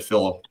you need to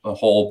fill a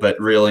hole, but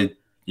really,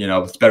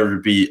 it's better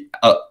to be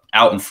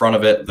out in front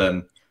of it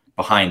than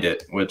behind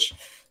it. Which,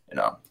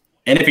 and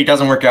if he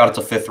doesn't work out, it's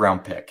a 5th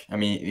round pick. I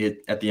mean,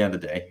 at the end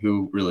of the day,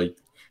 who really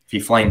he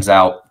flames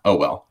out, oh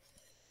well.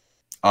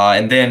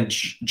 And then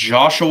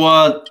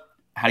Joshua,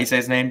 how do you say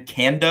his name?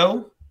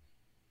 Kando?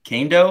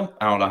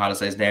 I don't know how to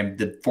say his name.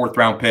 The 4th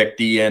round pick,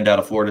 D-end out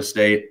of Florida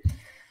State.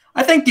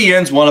 I think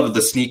D-end's one of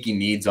the sneaky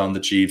needs on the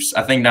Chiefs.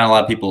 I think not a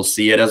lot of people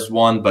see it as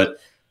one, but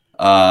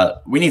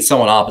we need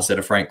someone opposite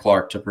of Frank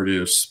Clark to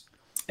produce.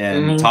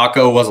 And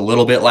Taco was a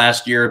little bit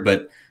last year,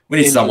 but we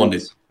need someone to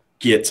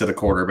get to the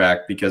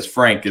quarterback because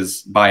Frank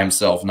is by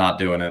himself not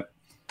doing it.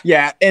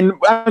 Yeah, and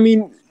I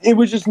mean, it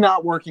was just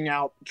not working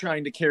out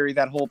trying to carry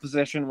that whole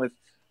position with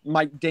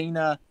Mike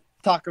Dana,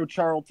 Taco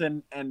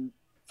Charlton, and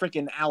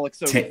freaking Alex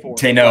Okafor.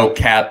 Tano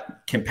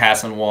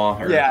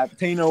Passanwa. Yeah,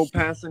 Tano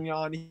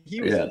Passanyan.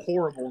 He was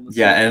horrible in the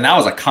season. And that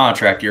was a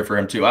contract year for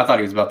him, too. I thought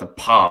he was about to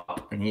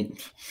pop, and he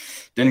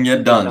didn't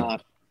get done.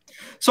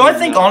 So I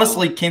think,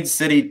 honestly, Kansas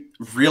City,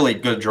 really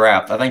good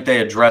draft. I think they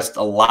addressed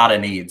a lot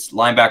of needs.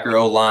 Linebacker,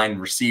 O-line,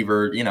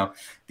 receiver,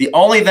 The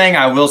only thing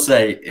I will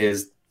say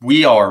is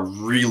we are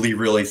really,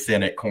 really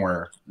thin at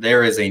corner.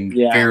 There is a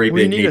very big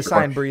need. We need to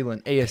sign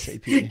Breeland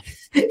ASAP.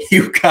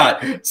 You've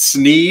got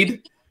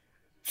Snead,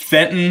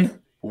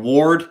 Fenton,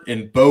 Ward,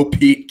 and Bo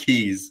Pete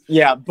Keys.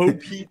 Yeah, Bo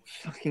Pete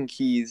fucking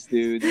Keys,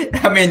 dude.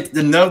 I mean,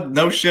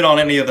 no shit on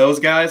any of those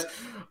guys,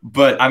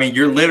 but I mean,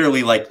 you're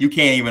literally like you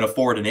can't even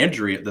afford an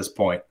injury at this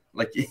point.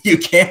 Like you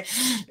can't.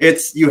 They're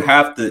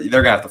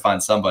gonna have to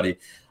find somebody.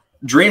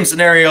 Dream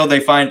scenario, they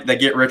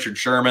get Richard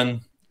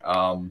Sherman,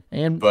 and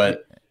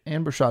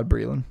Bashaud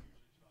Breeland.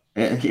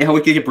 Yeah,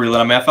 we could get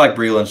Breeland. I mean, I feel like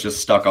Breeland's just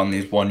stuck on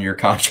these 1-year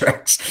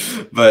contracts,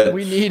 but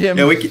we need him.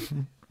 Yeah, we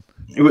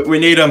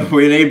need him.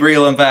 We need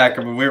Breeland back.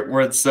 I mean,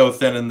 we're so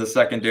thin in the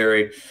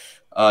secondary.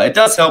 It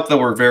does help that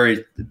we're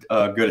very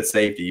good at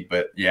safety,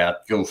 but yeah,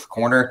 go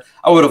corner.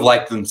 I would have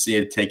liked them to see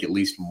it take at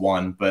least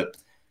one, but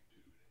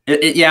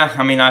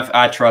I mean,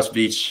 I trust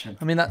Beach.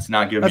 I mean, that's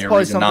not giving me a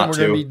reason not to. That's probably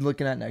something we're going to be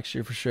looking at next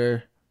year for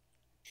sure.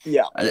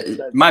 Yeah,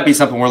 it might be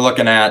something we're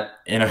looking at,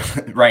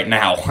 right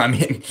now. I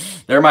mean,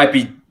 there might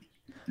be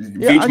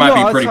Beach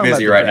might be pretty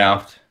busy right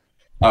now.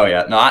 Oh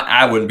yeah, no,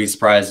 I wouldn't be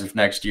surprised if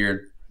next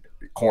year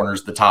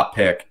corner's the top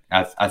pick.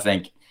 I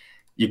think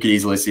you could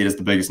easily see it as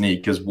the biggest need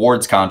because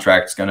Ward's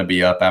contract is going to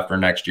be up after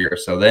next year.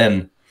 So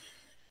then,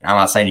 I'm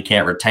not saying you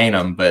can't retain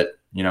him, but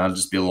it'll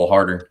just be a little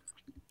harder.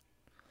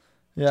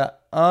 Yeah.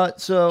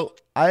 So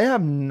I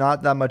have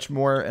not that much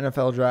more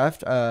NFL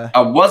draft.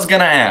 I was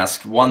gonna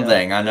ask one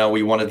thing. I know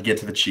we wanted to get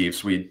to the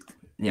Chiefs.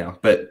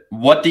 But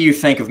what do you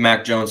think of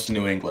Mac Jones to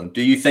New England?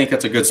 Do you think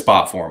that's a good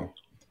spot for him?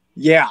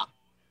 Yeah.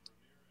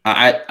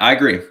 I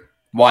agree.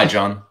 Why,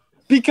 John?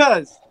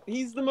 Because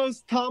he's the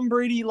most Tom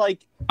Brady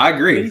I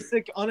agree.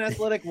 Basic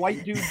unathletic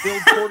white dude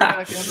build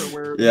quarterback ever,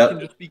 where he can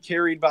just be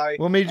carried by.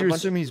 What made you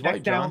assume he's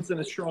white, John? And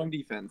a strong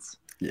defense.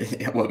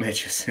 Yeah, what made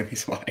you assume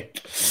he's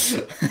white?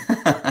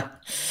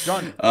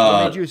 John,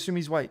 what made you assume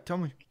he's white? Tell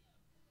me.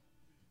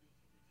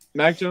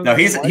 Mac Jones. No,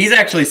 he's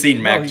actually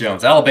seen Mac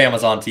Jones.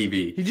 Alabama's on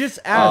TV. He just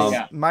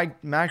asked.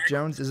 Mac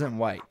Jones isn't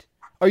white.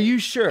 Are you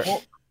sure?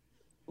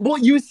 Well,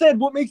 you said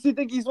what makes you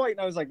think he's white, and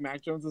I was like,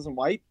 Mac Jones isn't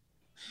white.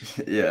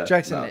 Yeah,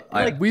 Jackson.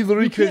 We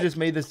literally could have just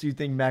made this dude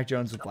think Mac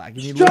Jones was black.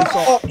 And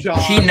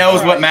he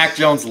knows what Mac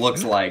Jones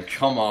looks like.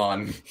 Come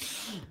on.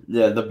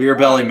 Yeah, the beer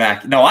belly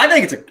Mac. No, I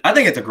think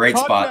it's a great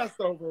spot.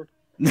 Over.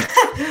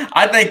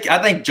 I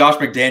think Josh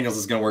McDaniels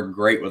is going to work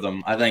great with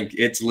him. I think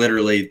it's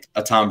literally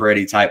a Tom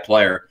Brady type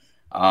player.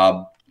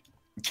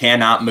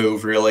 Cannot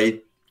move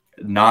really,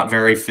 not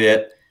very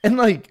fit,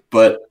 and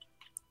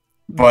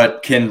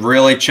but can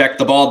really check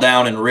the ball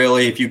down and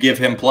really, if you give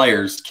him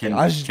players, can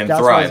thrive.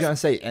 That's what I was gonna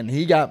say. And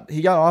he got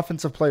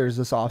offensive players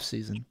this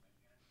offseason.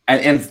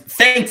 And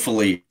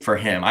thankfully for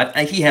him,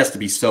 he has to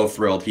be so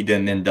thrilled he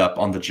didn't end up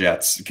on the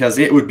Jets because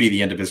it would be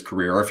the end of his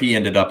career. Or if he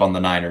ended up on the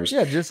Niners,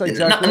 yeah, just like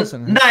Zach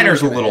Wilson.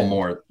 Niners a little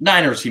more.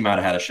 Niners, he might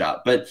have had a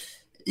shot, but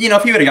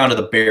if he would have gone to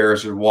the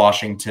Bears or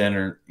Washington,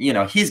 or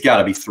he's got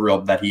to be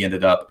thrilled that he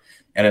ended up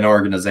in an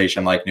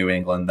organization like New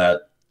England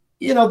that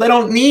they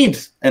don't need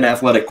an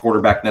athletic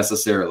quarterback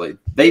necessarily.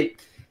 They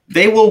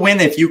will win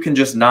if you can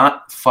just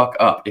not fuck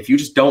up. If you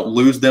just don't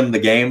lose them the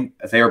game,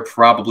 they are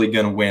probably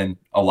going to win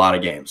a lot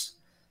of games.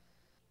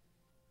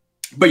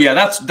 But yeah,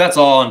 that's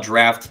all on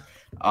draft.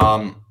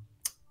 Dylan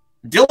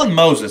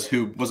Moses,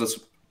 who was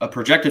a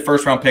projected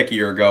first-round pick a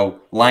year ago,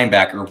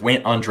 linebacker,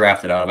 went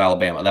undrafted out of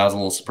Alabama. That was a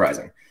little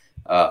surprising.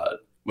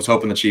 Was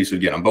hoping the Chiefs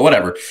would get him, but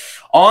whatever.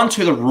 On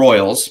to the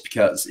Royals,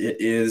 because it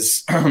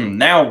is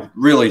now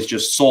really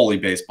just solely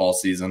baseball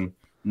season.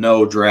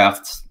 No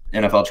draft.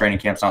 NFL training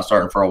camp's not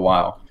starting for a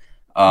while.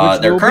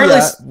 They're currently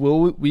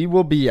we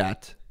will be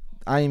at.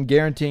 I am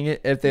guaranteeing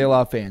it. If they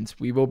allow fans,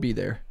 we will be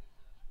there.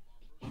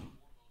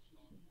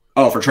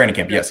 Oh, for training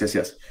camp, yes.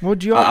 What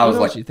do you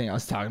think I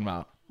was talking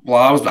about?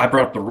 Well, I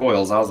brought up the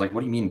Royals. I was like,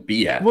 what do you mean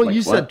be at? Well,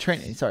 you said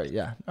training. Sorry,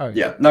 yeah. All right.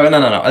 Yeah, no.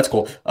 That's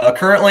cool.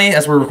 Currently,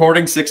 as we're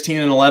recording,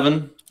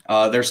 16-11.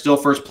 They're still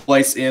first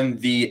place in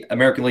the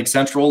American League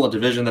Central, a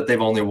division that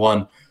they've only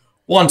won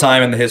one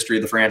time in the history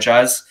of the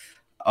franchise.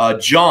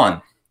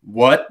 John,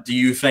 what do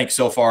you think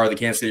so far of the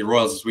Kansas City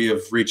Royals as we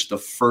have reached the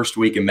first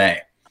week of May?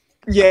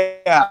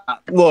 Yeah,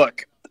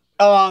 look,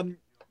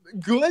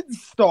 good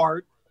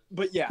start,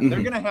 but yeah, they're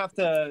Mhm. gonna have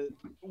to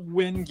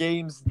win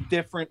games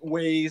different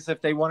ways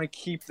if they want to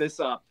keep this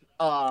up.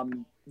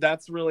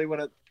 That's really what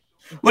it.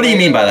 What do you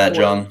mean by that, Or-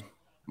 John?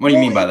 What do you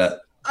Well, mean by it's-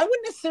 that? I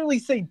wouldn't necessarily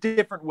say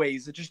different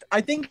ways.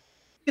 I think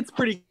it's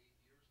pretty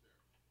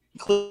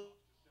clear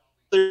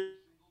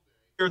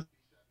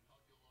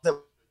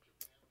that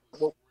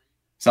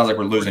Sounds like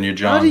we're losing you,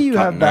 John. How do you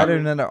have Cutting better out.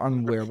 internet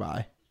on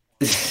Whereby?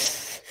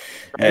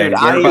 Hey,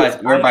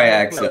 Dude, whereby I-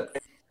 accent.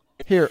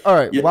 Here, all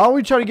right. Yeah. While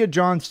we try to get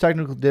John's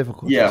technical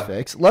difficulties Yeah.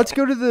 fixed, let's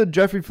go to the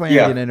Jeffrey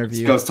Flanagan Let's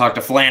interview. go talk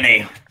to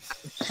Flanny.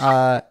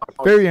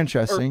 Very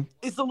interesting.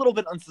 it's a little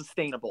bit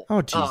unsustainable.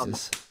 Oh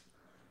Jesus,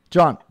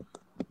 John,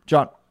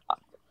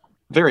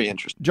 Very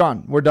interesting.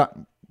 John, we're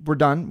done. We're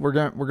done. We're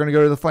gonna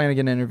go to the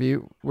Flanagan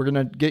interview. We're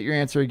gonna get your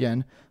answer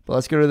again, but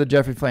let's go to the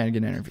Jeffrey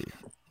Flanagan interview.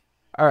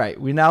 All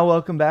right, we now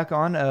welcome back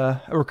on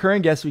a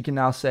recurring guest. We can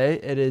now say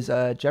it is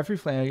Jeffrey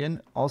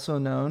Flanagan, also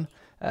known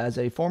as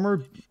a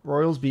former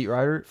Royals beat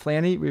writer.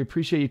 Flanny, we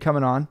appreciate you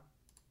coming on.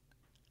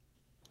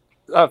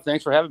 Oh,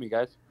 thanks for having me,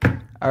 guys.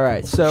 All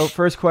right, so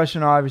first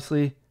question,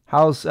 obviously,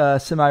 how's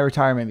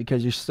semi-retirement?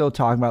 Because you're still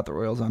talking about the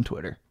Royals on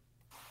Twitter.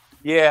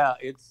 Yeah,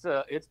 it's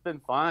been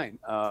fine.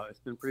 It's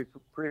been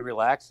pretty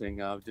relaxing.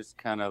 Just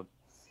kind of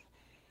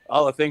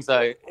all the things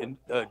I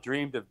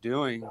dreamed of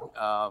doing.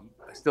 I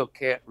still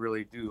can't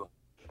really do.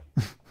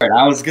 Right,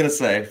 I was gonna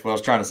say what I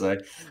was trying to say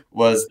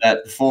was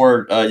that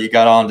before you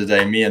got on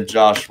today, me and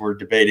Josh were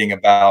debating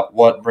about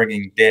what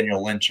bringing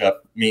Daniel Lynch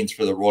up means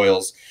for the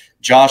Royals.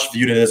 Josh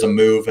viewed it as a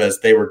move,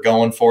 as they were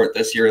going for it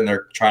this year and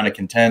they're trying to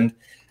contend.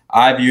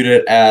 I viewed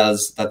it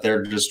as that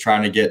they're just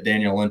trying to get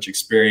Daniel Lynch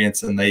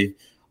experience and they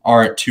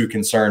aren't too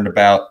concerned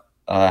about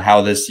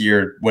how this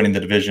year winning the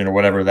division or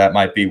whatever that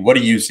might be. What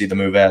do you see the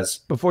move as?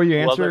 Before you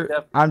Well, answer,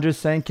 they're I'm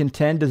just saying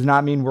contend does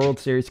not mean World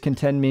Series.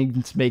 Contend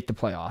means make the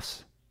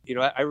playoffs. You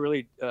know, I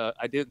really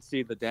I didn't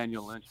see the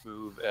Daniel Lynch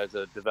move as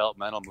a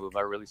developmental move.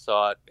 I really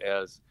saw it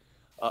as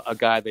a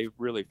guy they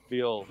really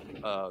feel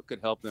could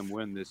help them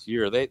win this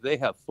year. They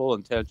have full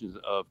intentions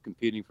of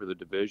competing for the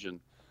division,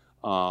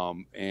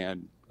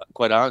 and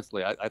quite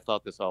honestly, I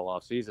thought this all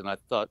off season. I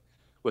thought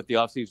with the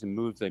offseason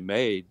moves they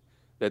made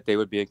that they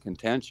would be in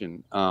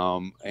contention,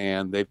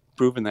 and they've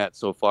proven that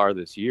so far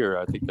this year.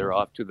 I think they're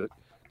off to the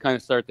kind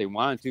of start they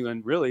wanted to,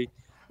 and really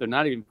they're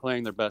not even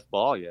playing their best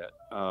ball yet.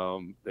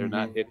 They're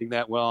not hitting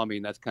that well. I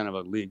mean, that's kind of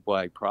a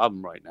league-wide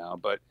problem right now,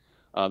 but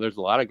there's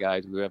a lot of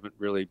guys who haven't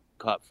really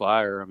caught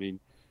fire. I mean,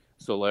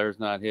 Solaire's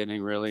not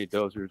hitting really.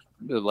 Dozier's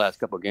the last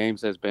couple of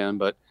games has been,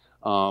 but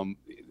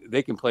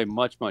they can play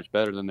much, much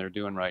better than they're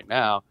doing right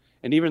now.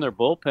 And even their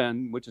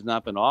bullpen, which has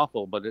not been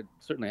awful, but it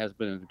certainly hasn't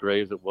been as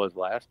great as it was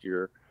last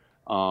year,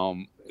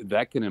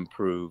 that can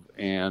improve.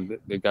 And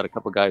they've got a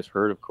couple of guys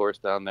hurt, of course,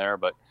 down there.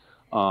 But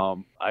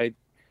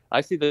I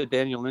see the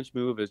Daniel Lynch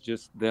move as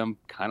just them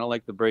kind of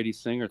like the Brady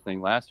Singer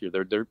thing last year.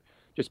 They're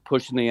just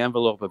pushing the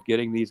envelope of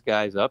getting these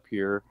guys up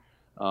here.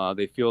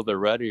 They feel they're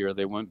ready or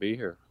they wouldn't be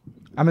here.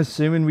 I'm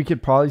assuming we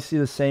could probably see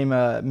the same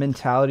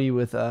mentality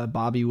with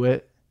Bobby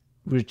Witt.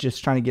 We're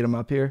just trying to get him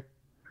up here.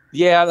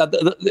 Yeah,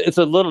 it's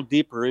a little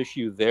deeper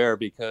issue there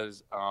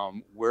because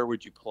where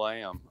would you play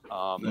him?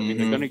 I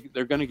mean,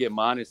 they're gonna get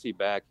Mondesi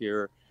back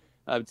here,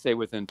 I would say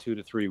within 2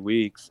 to 3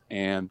 weeks,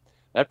 and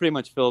that pretty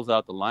much fills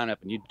out the lineup.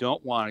 And you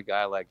don't want a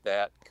guy like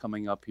that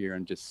coming up here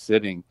and just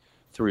sitting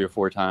 3 or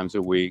 4 times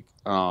a week.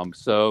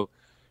 So,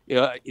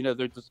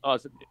 there's just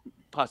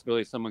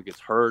possibility someone gets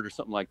hurt or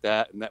something like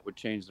that, and that would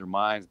change their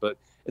minds. But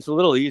it's a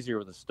little easier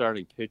with a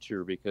starting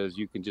pitcher because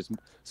you can just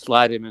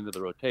slide him into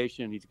the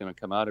rotation. He's going to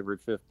come out every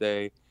 5th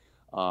day.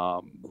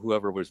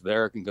 Whoever was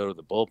there can go to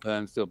the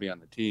bullpen, still be on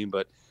the team.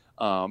 But,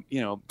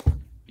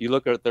 you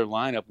look at their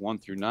lineup 1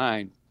 through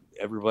 9,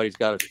 everybody's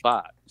got a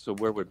spot. So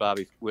where would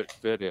Bobby Witt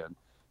fit in,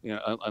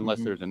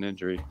 unless there's an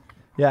injury?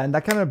 Yeah, and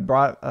that kind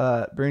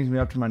of brings me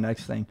up to my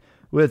next thing.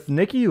 With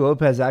Nicky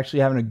Lopez actually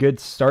having a good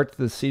start to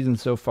the season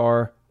so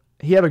far,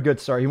 he had a good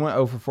start. He went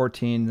 0 for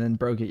 14, then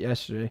broke it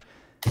yesterday.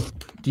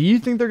 Do you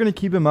think they're going to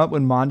keep him up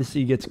when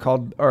Mondesi gets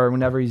called or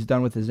whenever he's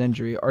done with his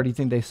injury, or do you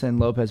think they send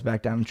Lopez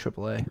back down to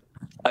AAA?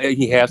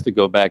 He has to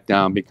go back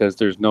down because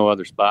there's no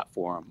other spot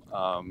for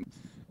him.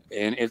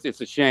 And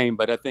it's a shame,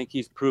 but I think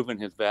he's proven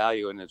his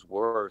value and his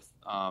worth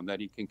that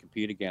he can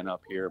compete again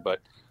up here.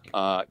 But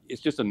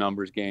it's just a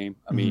numbers game.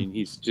 I mean,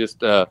 he's just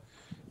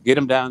get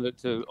him down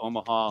to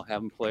Omaha,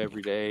 have him play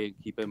every day,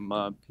 keep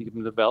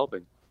him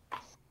developing.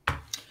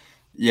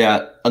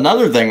 Yeah,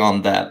 another thing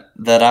on that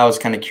I was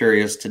kind of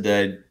curious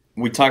today.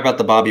 We talked about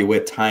the Bobby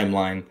Witt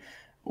timeline.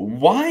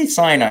 Why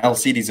sign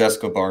Alcides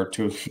Escobar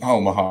to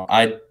Omaha?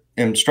 I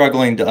am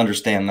struggling to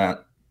understand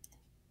that.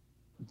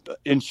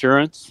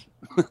 Insurance.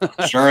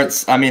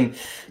 Insurance. I mean,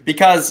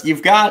 because I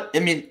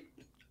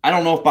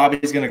don't know if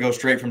Bobby's going to go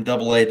straight from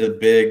AA to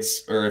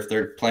bigs or if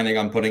they're planning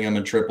on putting him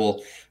in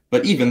triple.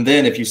 But even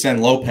then, if you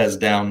send Lopez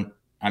down,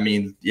 I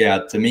mean, yeah,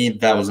 to me,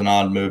 that was an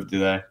odd move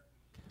today.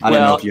 I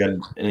didn't know if you had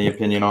any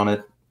opinion on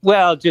it.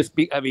 Well,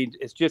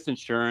 it's just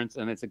insurance,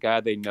 and it's a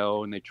guy they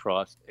know and they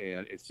trust,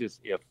 and it's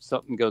just if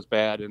something goes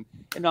bad,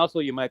 and also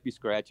you might be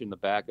scratching the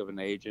back of an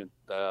agent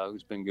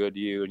who's been good to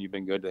you, and you've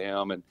been good to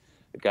him, and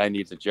the guy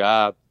needs a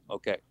job.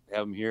 Okay,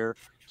 have him here.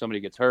 Somebody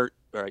gets hurt,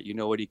 all right, you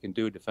know what he can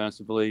do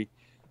defensively,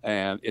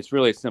 and it's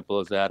really as simple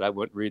as that. I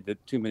wouldn't read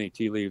too many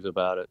tea leaves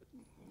about it.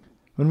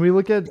 When we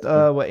look at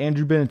what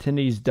Andrew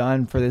Benintendi's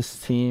done for this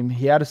team,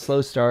 he had a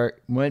slow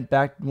start, went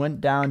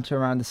down to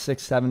around the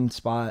 6-7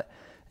 spot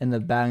in the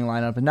batting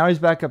lineup, and now he's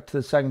back up to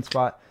the second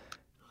spot.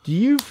 Do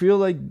you feel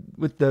like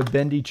with the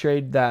Bendy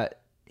trade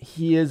that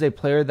he is a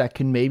player that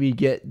can maybe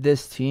get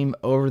this team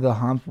over the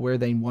hump where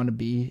they want to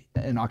be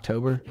in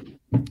October?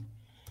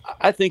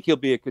 I think he'll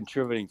be a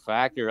contributing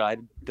factor. I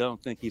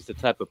don't think he's the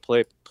type of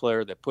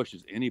player that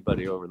pushes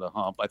anybody over the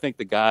hump. I think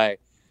the guy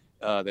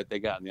that they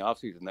got in the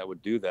offseason that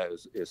would do that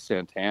is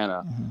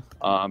Santana.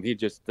 Mm-hmm. He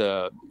just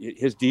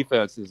his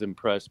defense has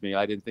impressed me.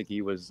 I didn't think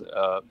he was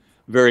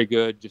very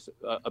good, just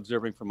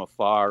observing from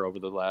afar over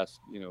the last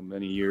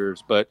many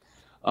years. But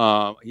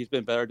he's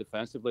been better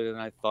defensively than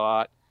I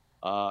thought.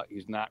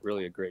 He's not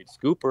really a great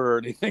scooper or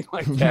anything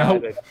like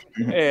that.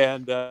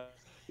 And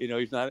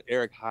he's not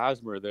Eric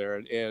Hosmer there.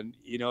 And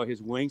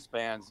his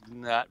wingspan's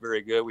not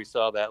very good. We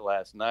saw that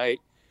last night.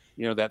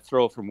 That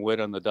throw from Witt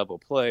on the double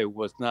play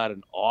was not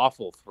an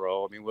awful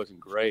throw. I mean, it wasn't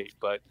great,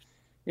 but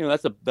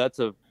that's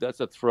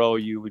a throw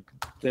you would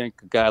think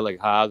a guy like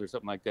Haas or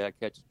something like that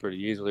catches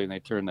pretty easily, and they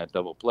turn that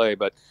double play.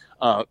 But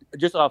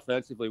just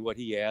offensively, what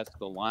he adds to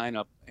the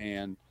lineup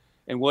and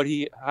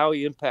how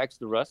he impacts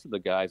the rest of the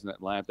guys in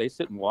that lineup, they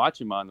sit and watch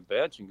him on the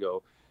bench and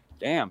go,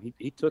 "Damn,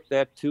 he took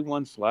that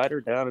 2-1 slider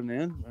down and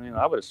in. I mean,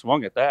 I would have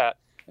swung at that."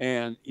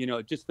 And,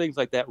 just things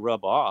like that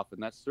rub off.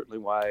 And that's certainly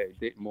why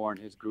Dayton Moore and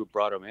his group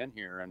brought him in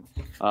here. And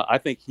I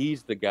think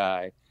he's the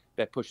guy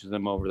that pushes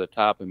them over the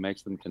top and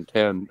makes them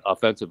contend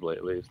offensively,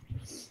 at least.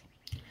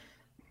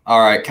 All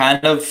right.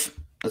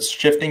 Let's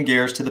shifting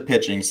gears to the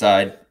pitching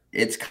side.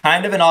 It's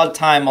kind of an odd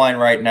timeline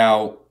right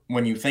now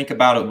when you think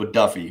about it with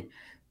Duffy,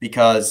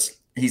 because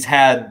he's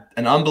had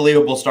an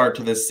unbelievable start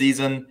to this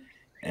season.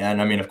 And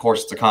I mean, of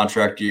course, it's a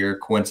contract year,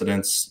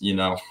 coincidence,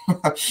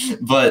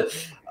 but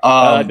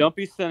don't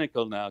be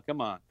cynical now. Come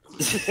on.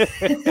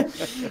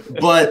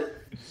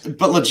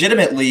 but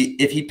legitimately,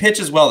 if he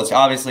pitches well, it's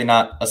obviously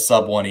not a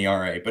sub-1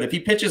 ERA. But if he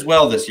pitches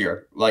well this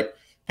year, like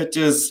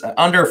pitches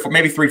under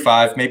maybe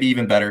 3.5, maybe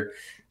even better,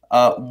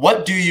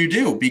 what do you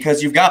do?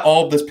 Because you've got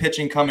all of this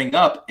pitching coming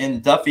up,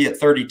 and Duffy at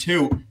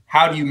 32.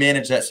 How do you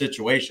manage that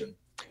situation?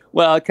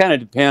 Well, it kind of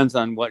depends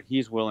on what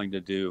he's willing to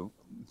do,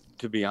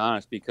 to be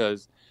honest,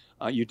 because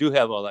you do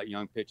have all that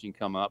young pitching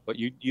come up, but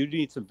you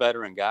need some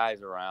veteran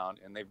guys around,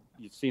 and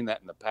you've seen that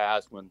in the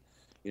past when,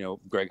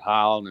 Greg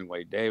Holland and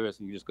Wade Davis,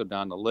 and you just go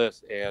down the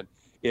list. And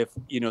if,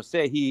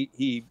 say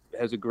he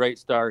has a great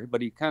start,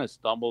 but he kind of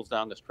stumbles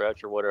down the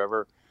stretch or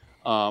whatever,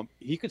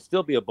 he could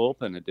still be a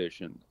bullpen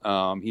addition.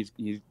 He's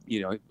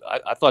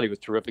I thought he was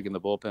terrific in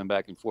the bullpen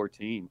back in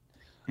 2014.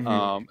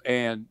 Mm-hmm.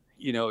 And,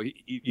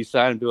 you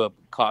sign him to a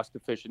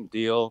cost-efficient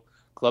deal,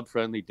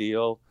 club-friendly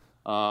deal.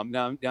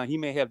 Now he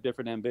may have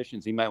different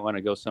ambitions. He might want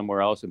to go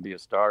somewhere else and be a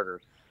starter,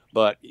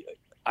 but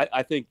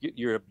I think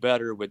you're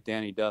better with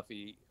Danny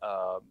Duffy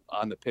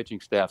on the pitching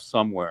staff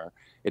somewhere.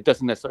 It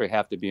doesn't necessarily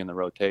have to be in the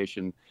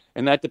rotation,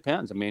 and that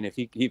depends. I mean,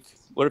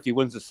 what if he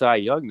wins the Cy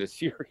Young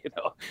this year? If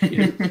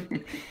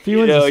he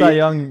wins the Cy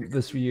Young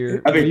this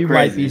year, we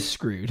might be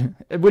screwed,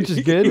 which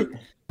is good,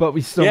 but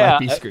we still might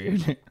be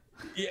screwed.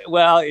 Yeah,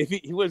 well, if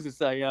he wins the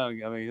Cy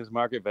Young, I mean, his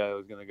market value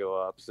is going to go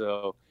up.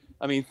 So.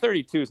 I mean,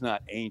 32 is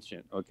not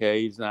ancient,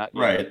 okay? He's not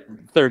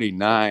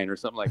 39 or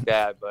something like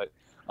that, but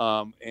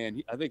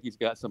and I think he's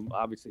got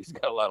obviously he's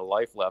got a lot of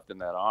life left in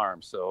that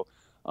arm. So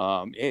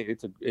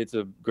it's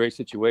a great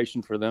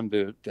situation for them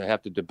to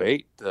have to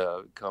debate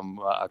come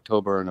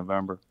October or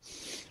November.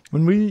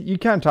 When you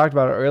kind of talked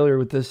about it earlier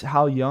with this,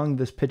 how young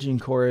this pitching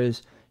core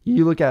is.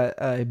 You look at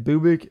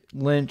Bubic,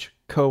 Lynch,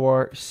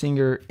 Kowar,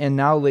 Singer, and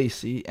now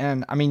Lacy.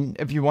 And I mean,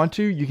 if you want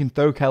to, you can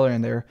throw Keller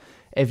in there.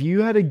 If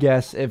you had to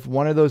guess if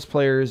one of those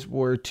players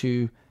were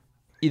to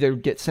either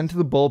get sent to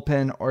the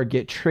bullpen or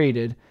get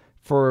traded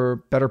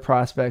for better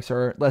prospects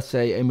or, let's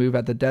say, a move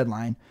at the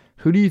deadline,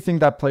 who do you think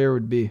that player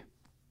would be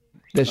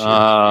this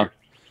year?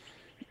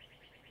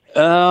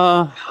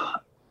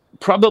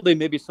 Probably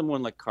maybe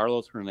someone like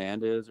Carlos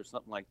Hernandez or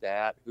something like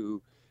that, who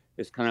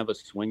is kind of a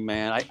swing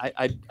man.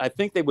 I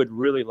think they would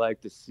really like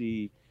to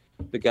see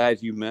the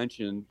guys you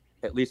mentioned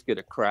at least get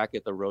a crack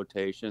at the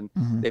rotation.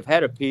 Mm-hmm. They've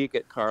had a peek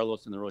at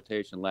Carlos in the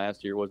rotation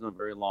last year. It wasn't a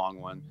very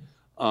long one,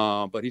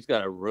 but he's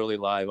got a really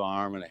live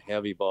arm and a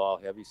heavy ball,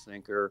 heavy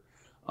sinker.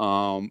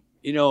 They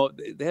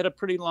had a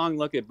pretty long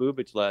look at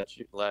Bubic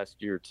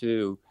last year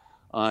too.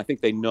 I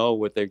think they know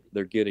what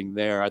they're getting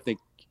there. I think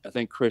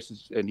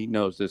Chris and he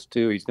knows this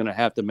too. He's going to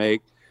have to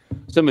make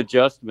some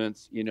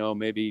adjustments.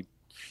 Maybe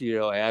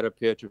add a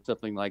pitch or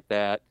something like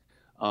that.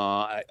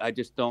 I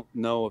just don't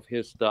know if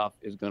his stuff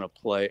is going to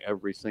play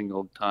every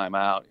single time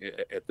out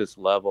at this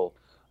level.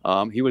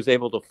 He was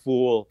able to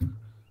fool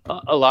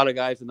a lot of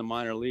guys in the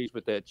minor leagues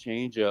with that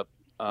changeup.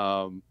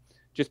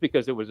 just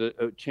because it was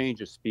a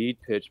change of speed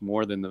pitch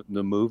more than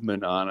the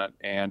movement on it.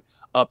 And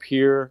up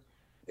here,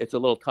 it's a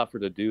little tougher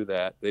to do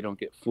that. They don't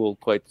get fooled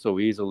quite so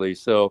easily.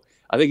 So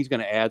I think he's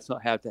going to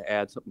have to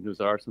add something to his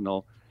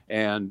arsenal.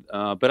 And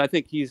but I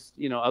think he's,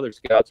 other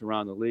scouts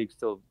around the league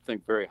still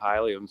think very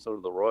highly of him. So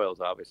do the Royals,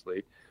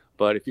 obviously.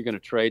 But if you're going to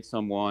trade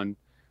someone,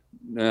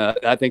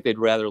 I think they'd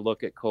rather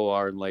look at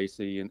Coar and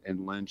Lacey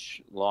and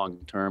Lynch long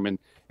term. And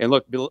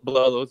look,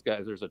 below those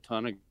guys, there's a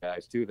ton of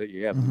guys too that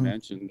you haven't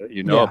mentioned that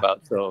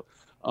about. So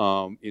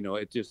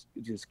it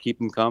just keep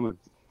them coming.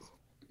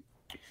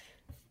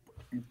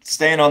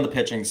 Staying on the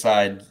pitching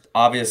side,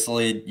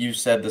 obviously you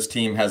said this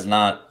team has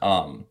not,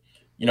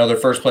 they're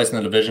first place in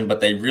the division, but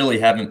they really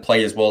haven't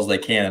played as well as they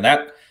can. And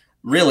that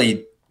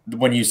really,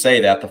 when you say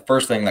that, the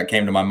first thing that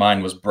came to my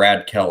mind was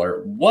Brad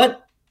Keller.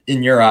 What,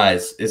 in your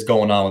eyes, is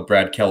going on with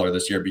Brad Keller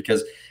this year?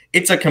 Because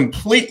it's a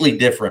completely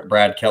different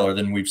Brad Keller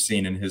than we've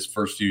seen in his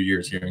first few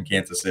years here in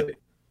Kansas City.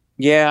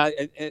 Yeah,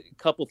 a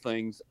couple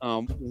things.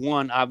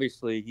 One,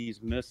 obviously,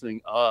 he's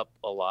missing up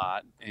a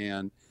lot,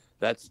 and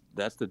that's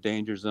the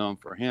danger zone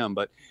for him.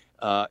 But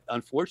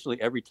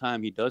unfortunately, every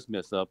time he does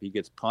miss up, he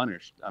gets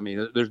punished. I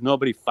mean, there's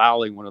nobody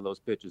fouling one of those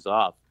pitches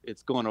off.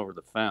 It's going over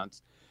the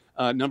fence.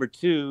 Number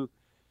two,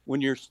 when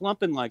you're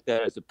slumping like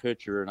that as a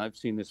pitcher, and I've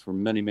seen this for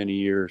many, many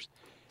years,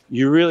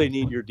 you really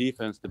need your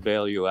defense to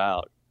bail you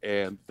out.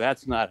 And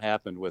that's not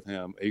happened with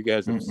him. You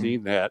guys have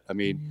seen that. I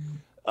mean,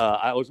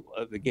 I was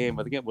at the game,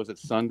 I think it was at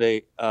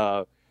Sunday.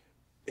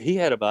 He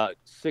had about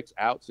 6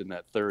 outs in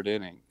that third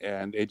inning,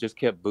 and it just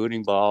kept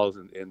booting balls,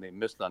 and they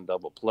missed on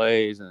double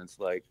plays. And it's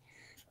like,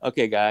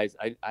 okay, guys,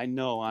 I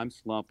know I'm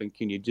slumping.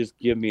 Can you just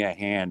give me a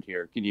hand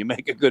here? Can you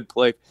make a good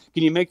play?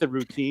 Can you make the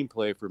routine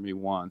play for me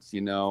once,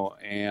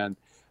 And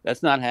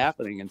that's not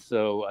happening. And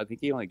so I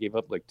think he only gave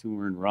up like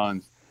 2 earned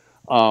runs.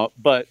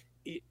 But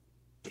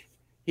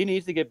he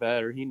needs to get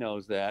better. He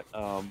knows that.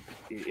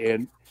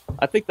 And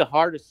I think the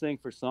hardest thing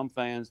for some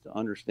fans to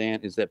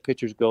understand is that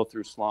pitchers go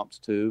through slumps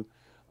too.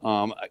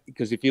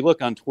 Because if you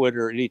look on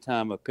Twitter,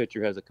 anytime a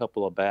pitcher has a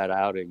couple of bad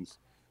outings,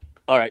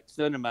 all right,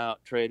 send him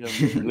out, trade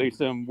him, release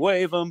him,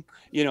 waive him,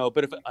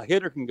 But if a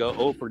hitter can go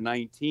 0 for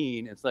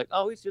 19, it's like,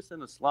 oh, he's just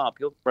in a slump.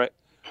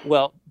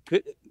 Well,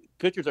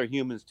 pitchers are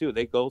humans too.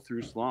 They go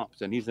through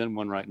slumps, and he's in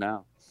one right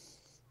now.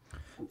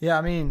 Yeah,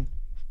 I mean,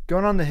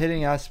 going on the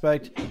hitting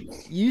aspect,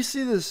 you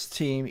see this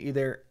team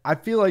I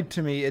feel like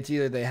to me, it's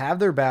either they have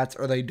their bats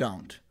or they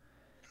don't.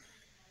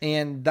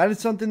 And that is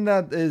something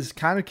that is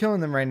kind of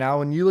killing them right now.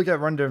 When you look at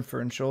run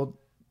differential,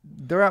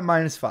 they're at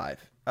 -5.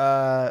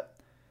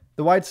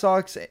 The White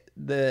Sox,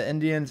 the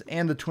Indians,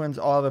 and the Twins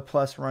all have a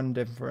plus run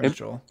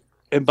differential.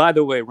 And by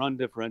the way, run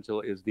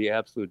differential is the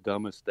absolute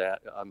dumbest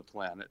stat on the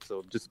planet.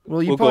 So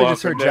you probably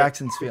just hurt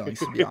Jackson's feelings,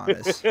 to be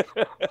honest.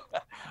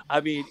 I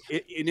mean,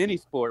 in any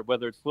sport,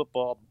 whether it's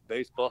football,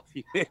 baseball,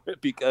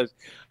 because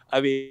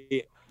I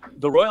mean,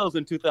 the Royals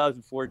in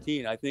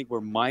 2014, I think,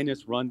 were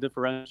minus run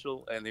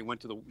differential, and they went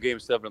to the Game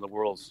 7 of the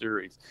World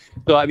Series.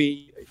 So I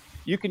mean,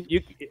 you can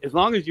as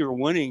long as you're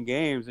winning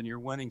games and you're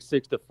winning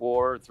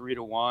 6-4,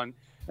 3-1,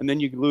 and then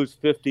you lose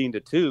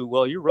 15-2.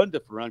 Well, your run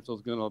differential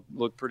is going to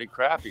look pretty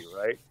crappy,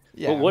 right?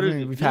 Yeah, but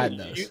we've had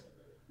those.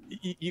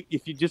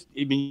 If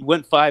you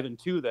went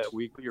 5-2 that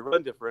week, but your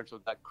run differential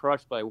got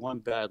crushed by one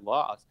bad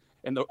loss.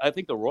 And I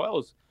think the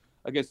Royals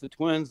against the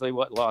Twins, they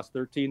lost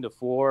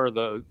 13-4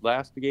 the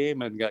last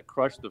game and got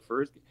crushed the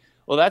first.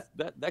 Well,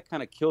 that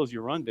kind of kills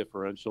your run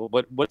differential.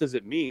 But what does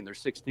it mean? They're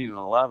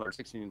 16-11 or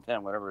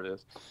 16-10, whatever it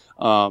is.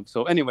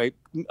 So anyway,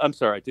 I'm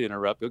sorry to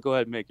interrupt, but go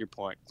ahead and make your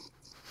point.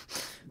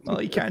 Well,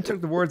 you kind of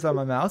took the words out of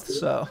my mouth,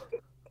 so.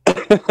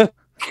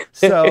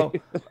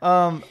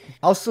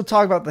 I'll still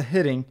talk about the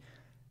hitting.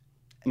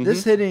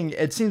 This hitting,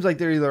 it seems like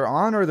they're either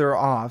on or they're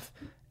off.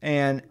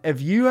 And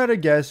if you had a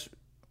guess,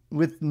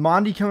 with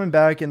Monty coming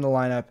back in the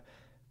lineup,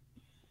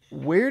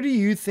 where do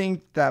you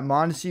think that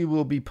Mondesi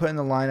will be put in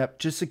the lineup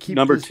just to keep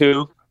number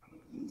 2?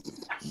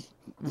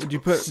 Would you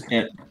put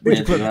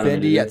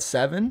Bendy at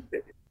 7?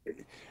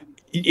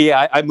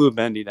 Yeah, I move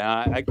Bendy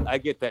now. I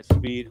get that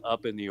speed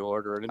up in the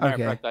order. And as a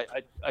matter of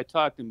fact, I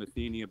talked to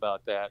Matheny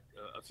about that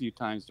a few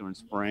times during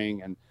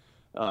spring, and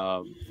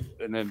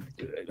then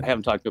I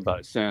haven't talked about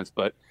it since.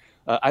 But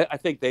I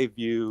think they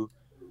view,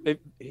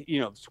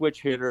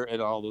 switch hitter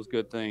and all those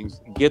good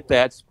things, get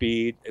that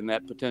speed and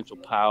that potential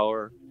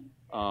power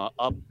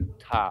up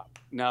top.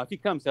 Now, if he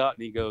comes out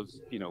and he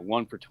goes,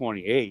 1 for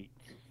 28,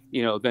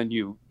 then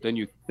you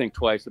think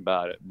twice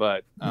about it.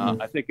 But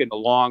I think in the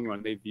long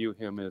run, they view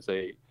him as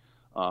a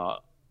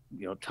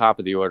top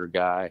of the order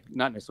guy,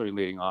 not necessarily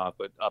leading off,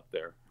 but up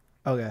there.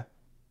 Okay.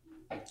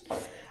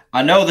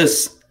 I know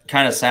this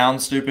kind of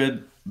sounds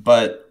stupid,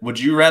 but would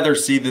you rather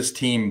see this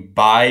team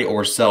buy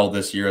or sell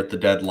this year at the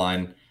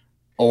deadline?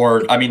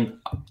 Or, I mean,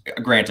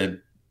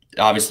 granted,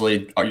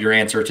 obviously your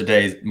answer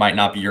today might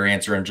not be your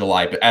answer in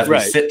July, but as we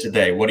sit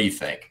today, what do you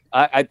think?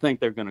 I think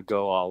they're going to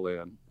go all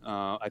in.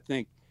 I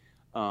think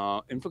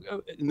one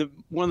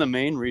of the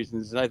main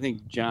reasons is I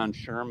think John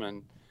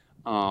Sherman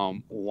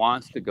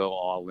wants to go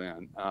all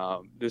in.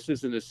 This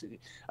isn't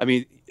I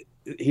mean,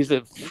 he's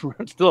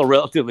still a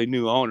relatively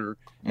new owner,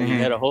 and he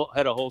Mm-hmm.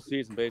 had a whole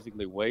season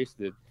basically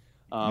wasted.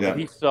 Yeah.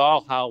 He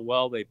saw how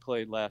well they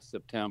played last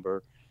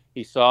September.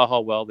 He saw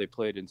how well they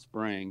played in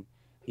spring.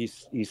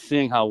 He's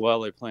seeing how well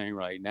they're playing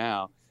right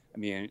now. I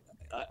mean,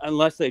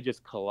 unless they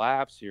just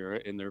collapse here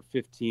and they're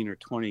 15 or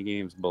 20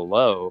 games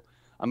below,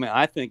 I mean,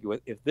 I think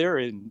if they're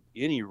in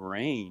any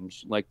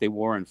range like they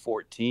were in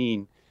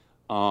 14,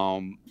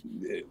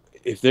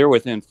 if they're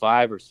within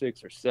 5 or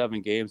 6 or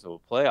 7 games of a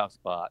playoff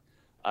spot,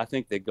 I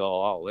think they go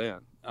all in.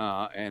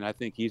 And I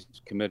think he's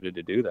committed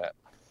to do that.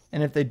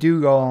 And if they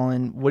do go all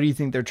in, what do you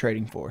think they're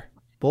trading for?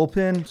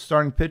 Bullpen,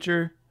 starting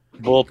pitcher?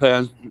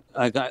 Bullpen,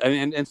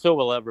 and so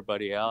will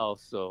everybody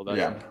else. So that's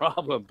a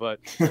problem. But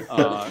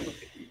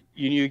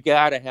you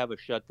got to have a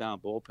shutdown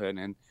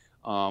bullpen,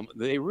 and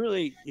they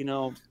really,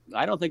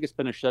 I don't think it's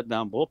been a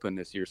shutdown bullpen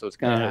this year. So it's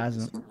kind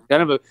of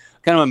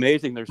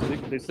amazing they're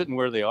sitting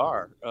where they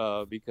are,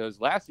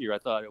 because last year I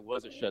thought it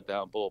was a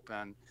shutdown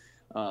bullpen.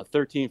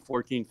 13,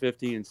 14,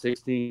 15, and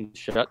 16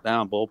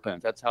 shutdown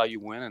bullpens. That's how you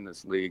win in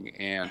this league,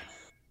 and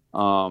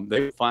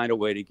they find a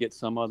way to get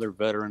some other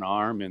veteran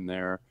arm in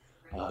there.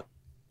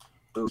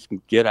 Those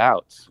can get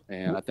outs,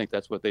 and I think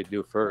that's what they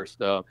do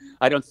first.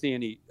 I don't see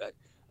any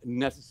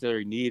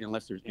necessary need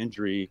unless there's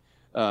injury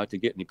to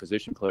get any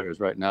position players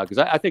right now, because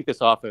I think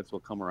this offense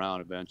will come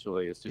around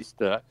eventually. It's just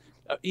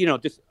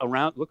just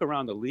look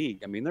around the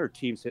league. I mean, there are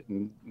teams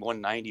hitting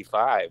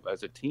 195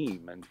 as a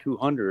team and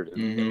 200.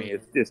 And, I mean,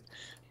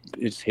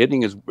 it's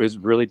hitting is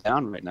really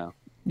down right now.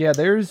 Yeah,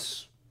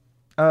 there's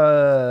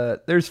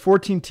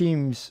 13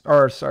 teams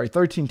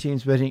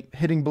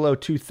hitting below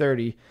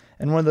 230.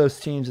 And one of those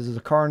teams is the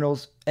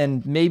Cardinals,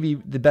 and maybe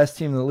the best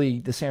team in the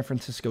league, the San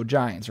Francisco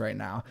Giants, right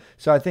now.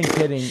 So I think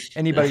hitting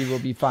anybody will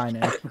be fine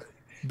in.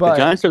 But the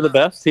Giants are the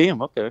best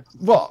team. Okay.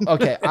 Well,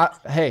 okay.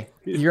 Hey,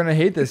 you're gonna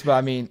hate this, but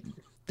I mean,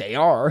 they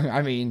are.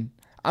 I mean,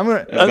 I'm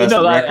gonna.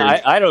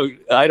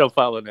 I don't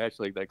follow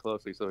National League that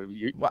closely, so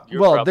you're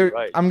probably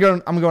right. I'm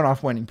going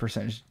off winning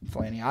percentage,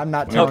 Flanny. I'm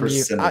not telling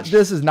you.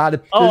 This is not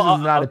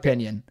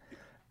opinion.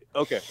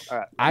 Okay, all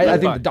right. I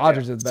think the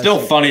Dodgers are the best. Still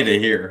funny to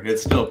hear.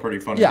 It's still pretty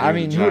funny. Yeah, I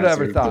mean, who would have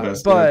ever thought?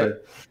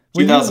 But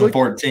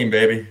 2014,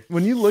 baby.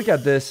 When you look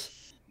at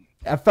this,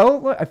 I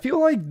feel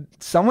like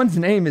someone's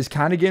name is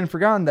kind of getting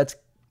forgotten.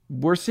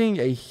 We're seeing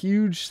a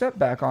huge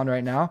setback on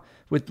right now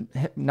with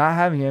not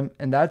having him,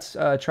 and that's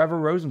Trevor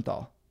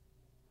Rosenthal.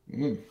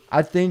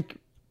 I think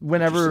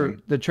whenever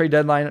the trade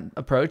deadline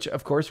approached,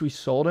 of course we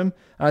sold him,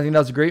 and I think that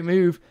was a great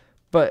move.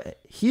 But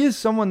he is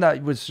someone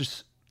that was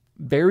just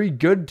very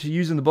good to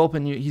use in the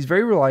bullpen. He's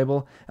very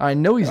reliable. I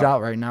know he's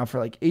out right now for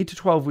like 8 to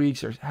 12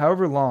 weeks or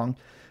however long,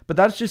 but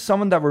that's just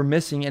someone that we're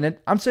missing. And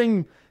I'm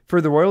saying for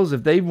the Royals,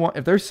 if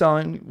they're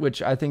selling,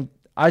 which I think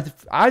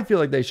I feel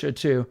like they should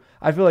too.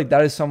 I feel like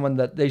that is someone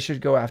that they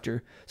should go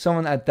after,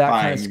 someone at that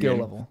kind of skill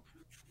level.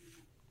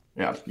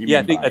 Yeah,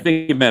 I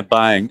think you meant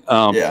buying.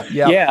 I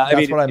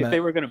mean, what I meant. if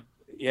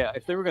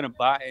they were gonna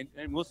buy,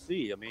 and we'll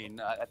see. I mean,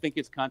 I think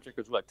his contract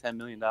was $10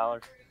 million.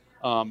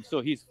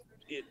 So he's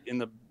in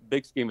the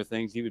big scheme of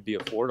things, he would be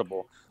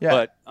affordable.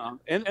 Yeah.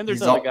 But and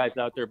there's other guys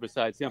out there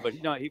besides him. But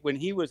when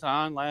he was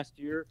on last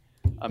year,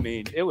 I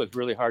mean, it was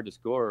really hard to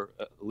score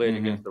late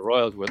against the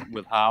Royals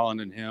with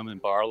Holland and him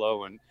and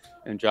Barlow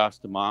and Josh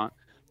DeMont.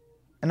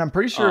 And I'm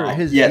pretty sure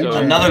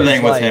another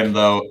thing with him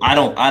though, I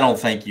don't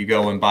think you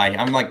go and buy.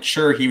 I'm like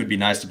sure he would be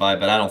nice to buy,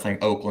 but I don't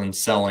think Oakland's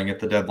selling at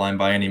the deadline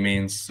by any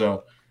means.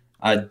 So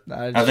I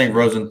think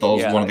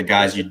Rosenthal's one of the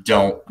guys you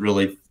don't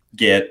really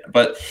get.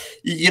 But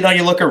you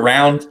look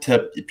around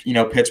to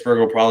Pittsburgh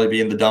will probably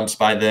be in the dumps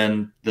by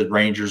then. The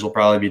Rangers will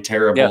probably be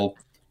terrible.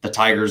 Yeah. The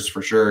Tigers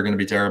for sure are going to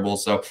be terrible.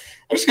 So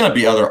there's going to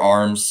be other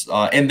arms.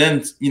 And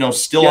then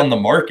still on the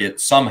market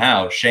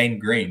somehow. Shane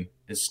Green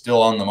is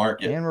still on the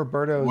market. And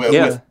Roberto.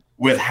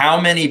 With how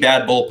many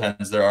bad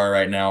bullpens there are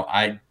right now,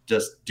 I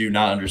just do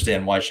not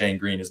understand why Shane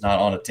Green is not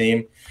on a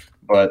team.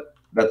 But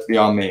that's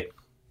beyond me.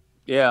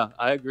 Yeah,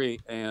 I agree.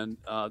 And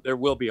there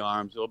will be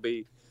arms. There'll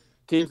be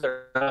teams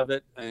that have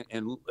it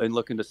and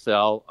looking to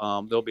sell.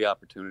 There'll be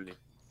opportunity.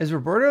 Is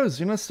Roberto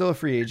Osuna still a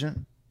free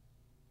agent?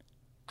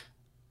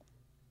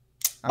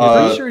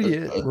 I'm pretty sure he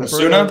is.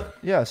 Osuna?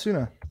 Yeah,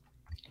 Osuna.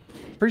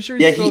 Pretty sure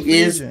he's still a free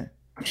agent.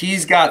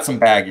 He's got some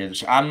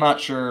baggage. I'm not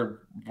sure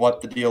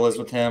what the deal is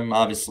with him.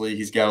 Obviously,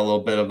 he's got a little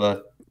bit of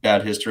a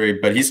bad history,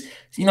 but he's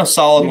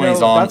solid when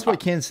he's on. That's what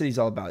Kansas City's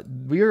all about.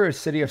 We are a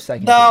city of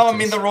second chances. No, I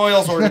mean the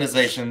Royals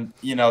organization.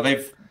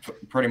 They've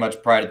pretty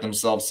much prided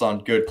themselves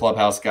on good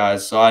clubhouse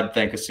guys, so I'd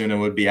think Osuna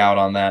would be out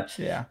on that.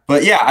 Yeah,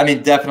 but yeah, I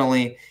mean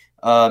definitely.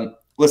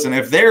 Listen,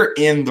 if they're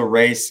in the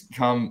race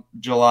come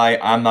July,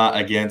 I'm not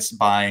against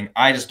buying.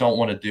 I just don't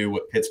want to do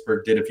what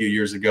Pittsburgh did a few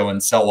years ago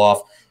and sell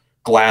off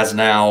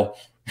Glasnow,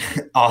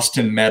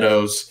 Austin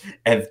Meadows,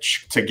 and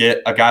to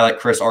get a guy like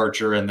Chris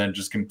Archer and then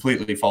just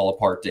completely fall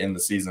apart to end the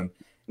season.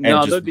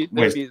 No,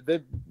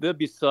 there'd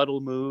be subtle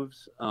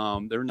moves.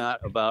 They're not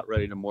about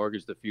ready to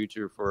mortgage the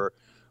future for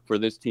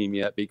this team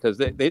yet because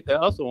they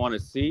also want to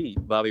see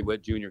Bobby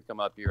Witt Jr. come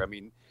up here. I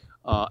mean,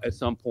 at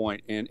some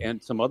point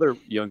and some other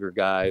younger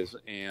guys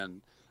and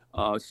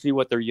see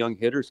what their young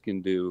hitters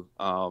can do.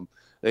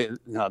 They're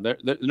not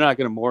going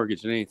to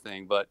mortgage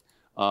anything, but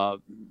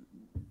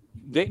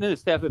Dayton and the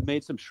staff have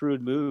made some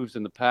shrewd moves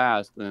in the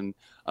past, and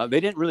they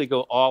didn't really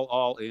go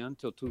all in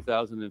until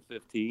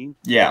 2015.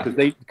 Yeah,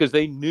 because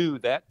they knew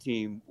that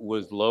team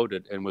was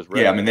loaded and was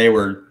ready. Yeah, I mean they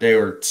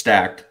were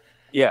stacked.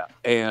 Yeah,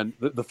 and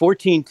the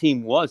 14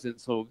 team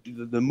wasn't. So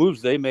the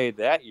moves they made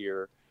that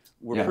year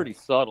were pretty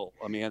subtle.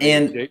 I mean,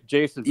 and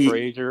Jason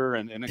Frazier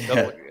and a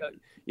couple,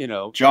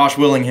 Josh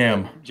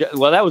Willingham.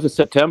 Well, that was a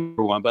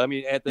September one, but I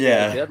mean, at the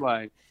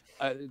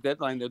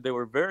deadline, they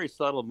were very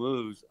subtle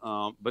moves,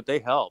 but they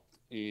helped.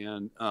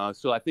 And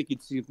so I think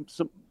you'd see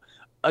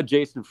a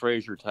Jason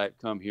Frazier type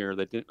come here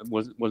that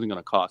wasn't going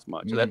to cost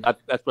much. Mm-hmm.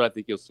 That's what I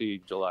think you'll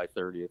see July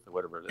 30th or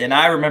whatever it is. And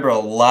I remember a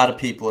lot of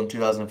people in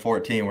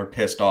 2014 were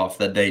pissed off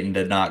that Dayton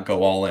did not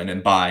go all in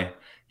and buy.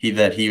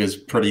 That he was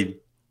pretty.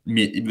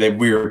 That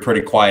we were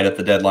pretty quiet at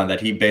the deadline. That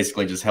he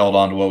basically just held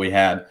on to what we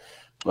had.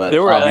 But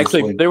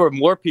there were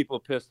more people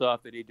pissed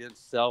off that he didn't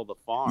sell the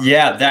farm.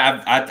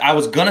 Yeah, I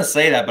was gonna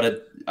say that, but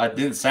it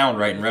didn't sound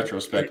right in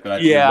retrospect. But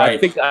I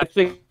think I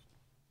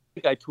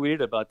think I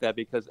tweeted about that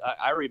because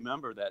I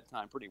remember that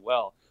time pretty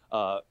well.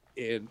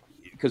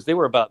 Because they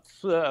were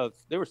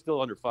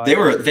still under 5. They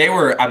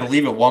were I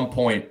believe at one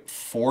point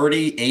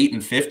 48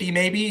 and 50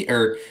 maybe,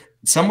 or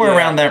somewhere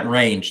around that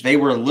range. They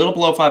were a little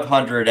below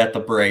 500 at the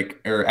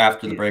break or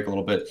after the break a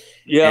little bit.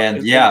 Yeah,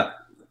 and the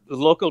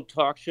local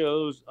talk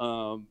shows.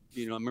 I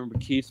remember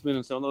Keesman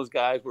and some of those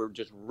guys were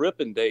just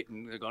ripping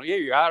Dayton. They're going, "Yeah,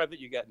 you're out of it.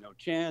 You got no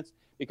chance."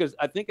 Because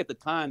I think at the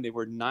time they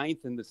were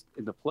 9th in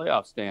the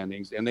playoff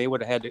standings, and they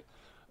would have had to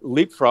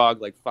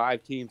leapfrog like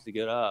 5 teams to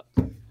get up.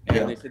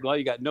 And they said, well,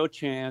 you got no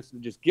chance.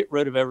 Just get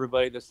rid of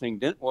everybody. This thing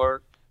didn't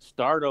work.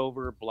 Start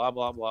over, blah,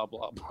 blah, blah,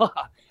 blah, blah.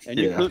 And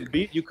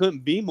you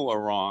couldn't be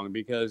more wrong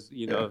because,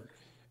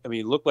 I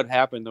mean, look what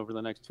happened over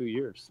the next 2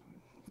 years.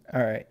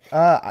 All right.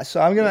 So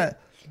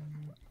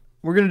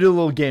we're going to do a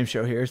little game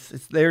show here.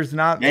 There's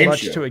not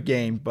much to a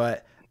game,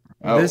 but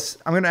I'm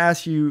going to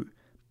ask you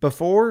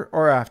before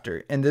or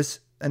after. And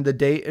the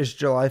date is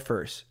July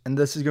 1st. And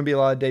this is going to be a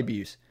lot of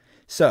debuts.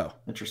 So,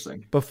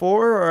 interesting.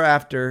 Before or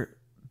after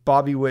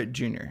Bobby Witt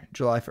Jr.,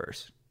 July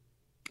 1st?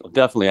 Well,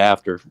 definitely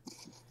after.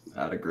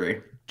 I'd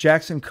agree.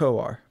 Jackson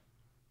Kowar.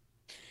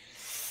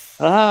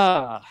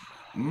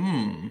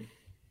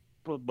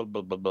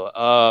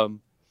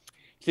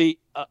 See,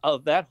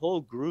 of that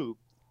whole group,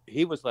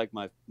 he was like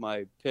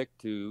my pick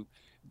to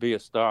be a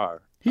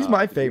star. He's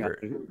my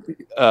favorite.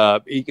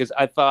 Because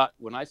I thought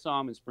when I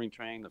saw him in spring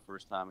training the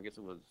first time, I guess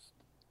it was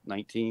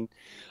 19,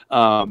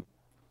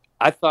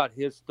 I thought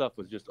his stuff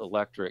was just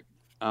electric.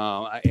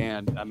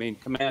 And I mean,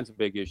 command's a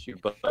big issue,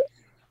 but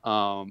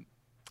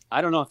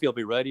I don't know if he'll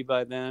be ready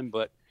by then,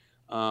 but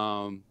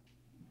I'm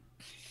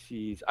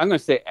going to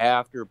say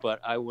after, but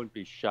I wouldn't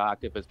be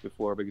shocked if it's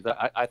before because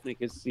I think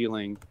his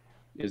ceiling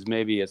is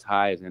maybe as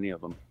high as any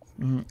of them.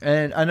 Mm-hmm.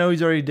 And I know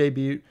he's already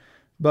debuted,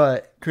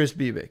 but Chris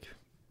Biebick.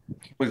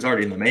 Well, he's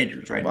already in the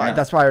majors now.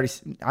 That's why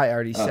I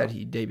already said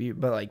he debuted,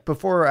 but like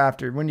before or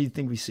after, when do you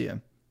think we see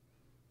him?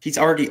 He's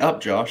already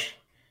up, Josh.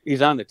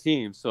 He's on the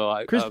team,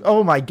 so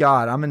oh my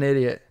God, I'm an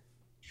idiot.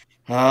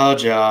 Oh,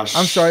 Josh.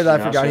 I'm sorry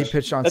that I forgot he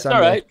pitched on Sunday.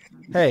 All right.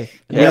 Hey,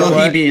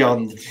 will he be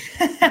on?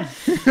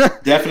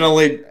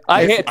 Definitely.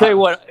 I can't tell you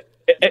what.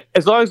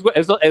 As long as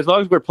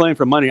we're playing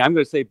for money, I'm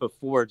going to say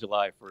before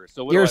July 1st.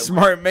 So you're a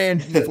smart man,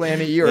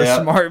 Flanny. You're a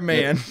smart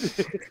man.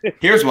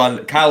 Here's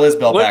one. Kyle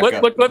Isbell back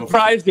up. What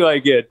prize do I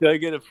get? Do I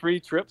get a free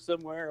trip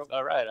somewhere?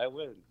 All right, I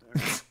win.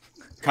 Right.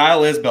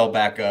 Kyle Isbell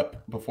back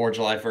up before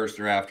July 1st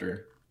or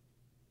after.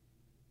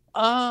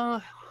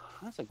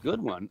 That's a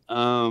good one.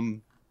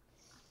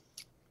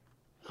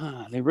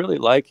 They really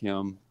like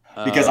him.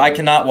 Because I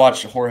cannot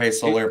watch Jorge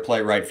Soler play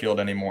right field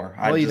anymore.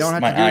 Well, you don't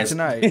have to do it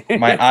tonight.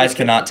 My eyes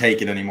cannot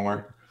take it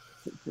anymore.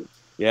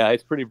 Yeah,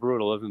 it's pretty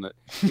brutal, isn't it?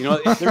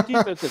 Their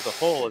defense as a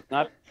whole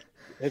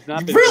has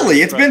not been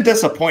really. It's been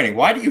disappointing.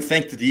 Why do you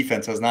think the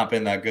defense has not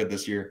been that good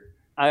this year?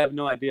 I have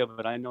no idea,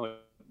 but I know it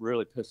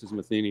really pisses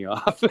Matheny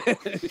off.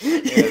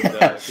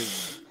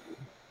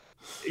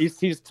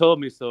 He's told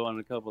me so on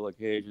a couple of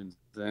occasions,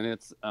 and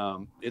it's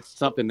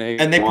something they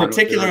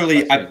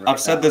particularly. I've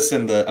said this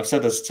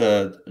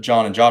to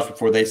John and Josh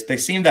before. They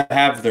seem to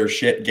have their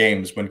shit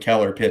games when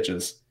Keller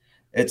pitches.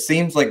 It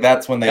seems like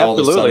that's when they all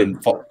of a sudden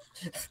fall.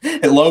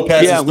 And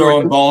Lopez is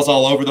throwing balls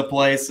all over the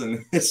place,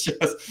 and it's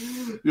just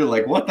you're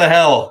like, what the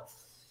hell?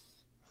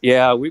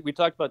 Yeah, we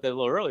talked about that a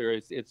little earlier.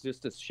 It's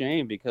just a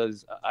shame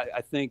because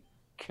I think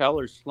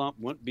Keller's slump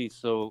wouldn't be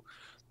so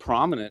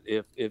prominent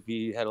if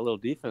he had a little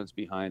defense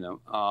behind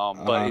him.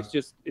 But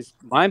it's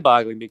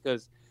mind-boggling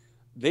because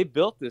they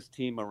built this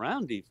team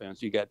around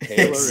defense. You got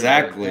Taylor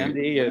exactly, and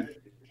Andy,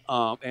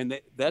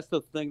 and that's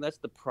the thing. That's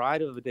the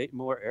pride of the Dayton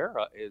Moore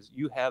era is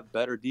you have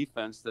better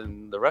defense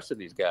than the rest of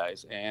these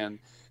guys, and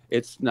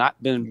it's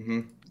not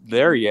been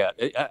there yet.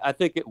 I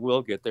think it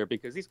will get there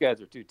because these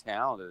guys are too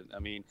talented. I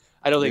mean,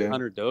 I don't think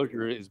Hunter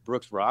Dozier is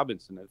Brooks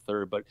Robinson at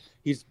third, but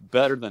he's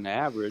better than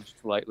average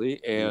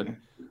slightly, and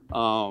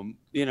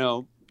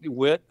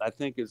Witt, I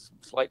think, is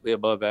slightly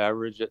above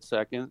average at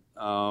second.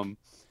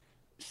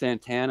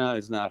 Santana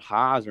is not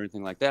Haas or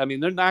anything like that. I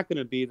mean, they're not going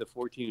to be the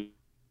 14-15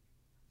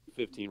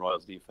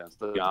 Royals defense,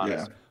 to be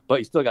honest. Yeah. But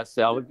you still got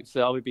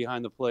Salvi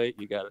behind the plate.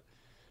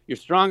 You're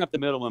strong up the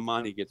middle when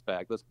Monty gets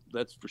back.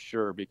 That's for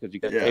sure, because you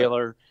got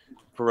Taylor,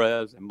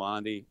 Perez, and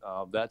Monty.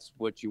 That's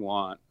what you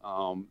want.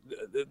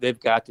 They've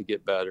got to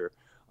get better.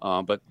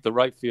 But the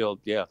right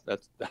field,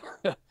 that's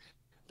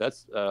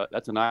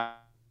an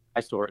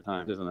eyesore at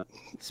times, isn't it?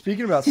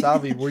 Speaking about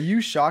Salvi, were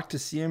you shocked to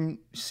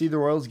see the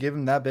Royals give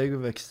him that big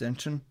of an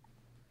extension?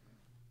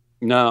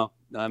 No,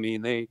 I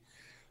mean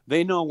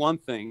they know one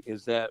thing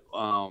is that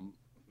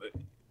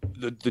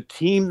the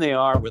team they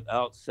are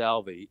without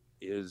Salvi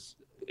is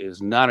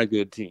not a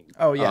good team.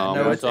 Oh yeah,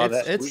 no,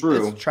 it's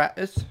true.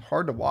 It's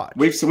hard to watch.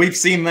 We've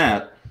seen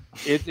that.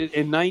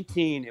 In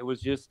 19, it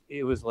was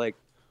like,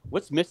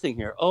 what's missing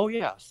here? Oh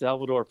yeah,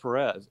 Salvador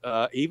Perez.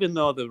 Even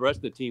though the rest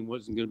of the team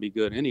wasn't going to be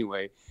good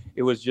anyway,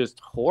 it was just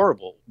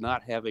horrible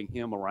not having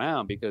him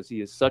around, because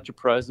he is such a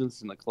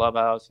presence in the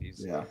clubhouse.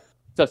 He's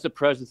such a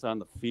presence on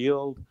the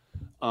field.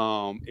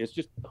 It's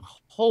just a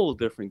whole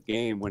different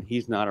game when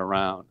he's not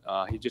around.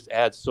 He just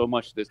adds so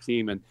much to this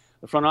team, and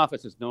the front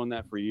office has known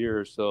that for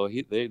years. So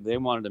they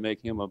wanted to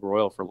make him a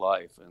Royal for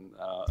life, and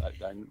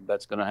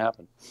that's going to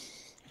happen.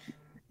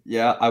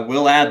 Yeah, I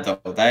will add,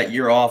 though, that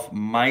year off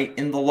might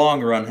in the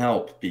long run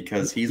help,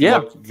 because he's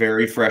looked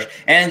very fresh.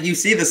 And you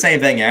see the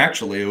same thing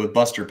actually with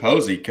Buster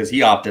Posey, because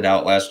he opted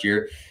out last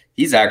year.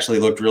 He's actually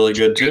looked really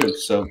good too.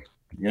 So,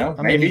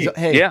 maybe.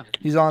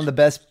 He's on the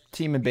best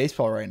team in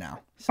baseball right now.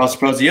 Buster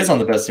Posey is on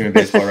the best team in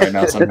baseball right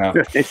now somehow.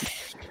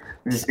 If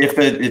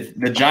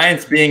the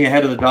Giants being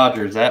ahead of the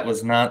Dodgers, that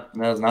was not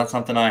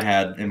something I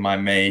had in my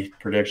May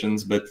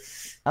predictions, but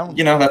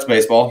that's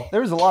baseball. There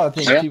was a lot of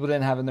things people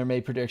didn't have in their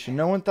May prediction.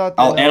 No one thought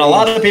and a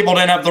lot of people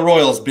didn't have the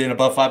Royals being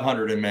above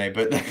 500 in May,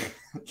 but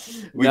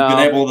we've been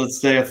able to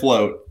stay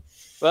afloat.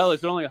 Well,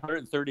 there's only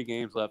 130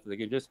 games left. They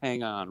can just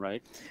hang on,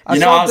 right? I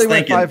was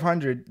thinking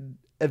 500.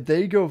 If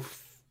they go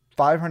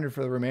 500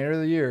 for the remainder of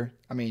the year,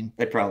 I mean,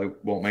 they probably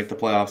won't make the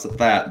playoffs at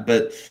that,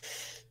 but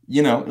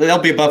they'll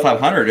be above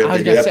 500 if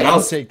they do that.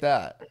 I'll take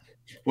that.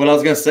 What I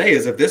was going to say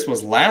is, if this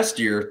was last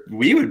year,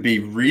 we would be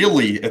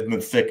really in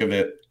the thick of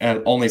it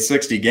at only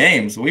 60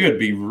 games. We would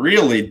be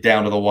really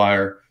down to the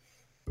wire.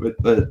 But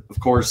of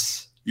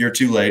course, you're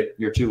too late.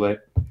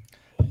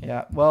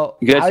 Yeah. Well,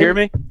 you guys hear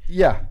me?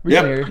 Yeah. We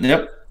can hear you.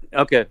 Yep.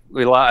 Okay.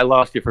 I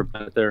lost you for a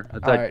minute there. All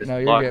right. No,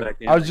 you're good.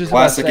 I was just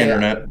classic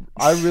internet.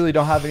 I really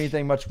don't have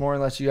anything much more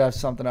unless you have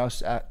something else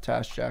to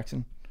ask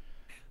Jackson.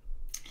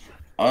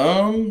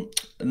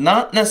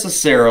 Not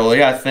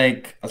necessarily. I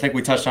think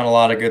we touched on a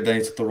lot of good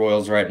things with the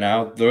Royals right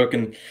now. They're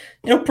looking,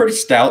 pretty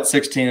stout,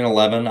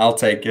 16-11. I'll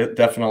take it,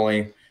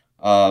 definitely.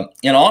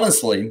 And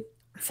honestly,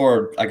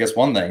 for I guess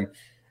one thing,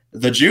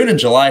 the June and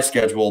July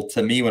schedule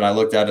to me, when I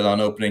looked at it on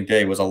opening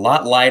day, was a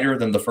lot lighter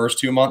than the first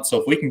 2 months.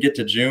 So if we can get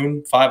to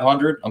June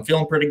 500, I'm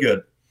feeling pretty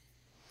good.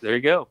 There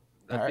you go.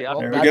 There we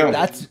go.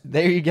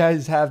 There you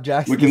guys have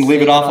Jackson. We can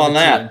leave it off on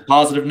that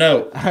positive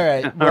note. All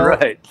right. Well, all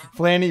right.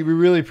 Flanny, we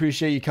really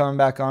appreciate you coming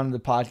back on the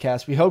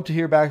podcast. We hope to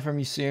hear back from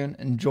you soon.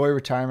 Enjoy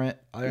retirement.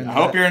 I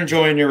hope you're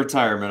enjoying your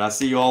retirement. I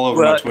see you all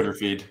over my Twitter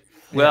feed.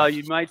 Well,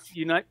 you might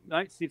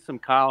see some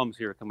columns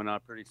here coming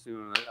out pretty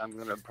soon. I'm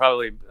going to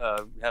probably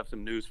have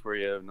some news for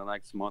you in the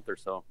next month or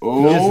so.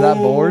 Oh, is that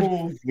bored?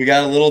 We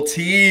got a little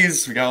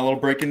tease. We got a little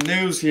breaking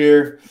news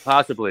here.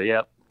 Possibly,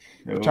 yep.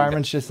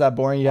 Retirement's just that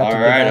boring. You have to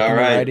all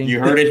right. You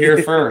heard it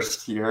here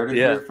first.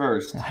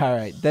 All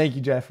right. Thank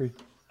you, Jeffrey.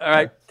 All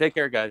right. Take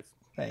care, guys.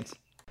 Thanks.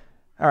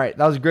 All right.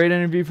 That was a great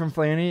interview from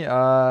Flanny.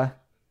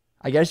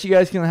 I guess you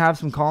guys can have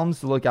some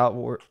columns to look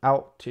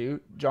out to.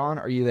 John,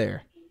 are you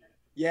there?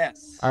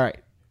 Yes. All right.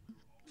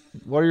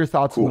 What are your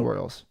thoughts on the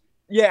Royals?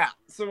 Yeah.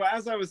 So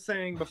as I was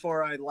saying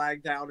before, I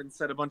lagged out and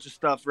said a bunch of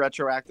stuff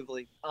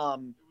retroactively.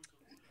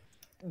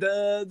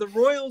 The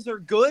Royals are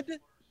good.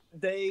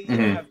 They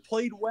have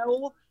played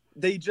well.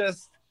 They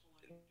just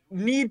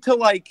need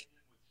to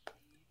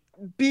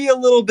be a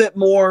little bit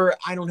more.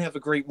 I don't have a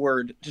great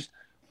word. Just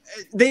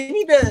they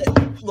need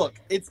to look.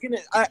 It's gonna.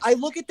 I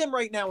look at them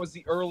right now as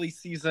the early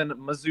season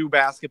Mizzou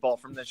basketball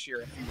from this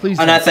year. Please,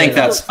 and I think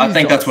that's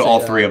what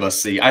all three of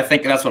us see. I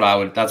think that's what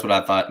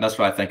I thought. That's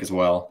what I think as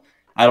well.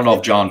 I don't know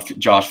if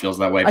Josh feels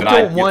that way, but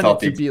I don't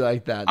want it to be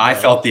like that. I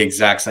felt the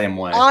exact same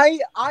way.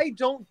 I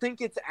don't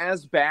think it's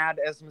as bad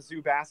as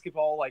Mizzou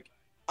basketball.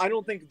 I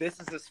don't think this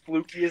is as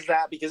fluky as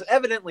that, because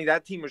evidently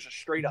that team was just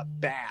straight up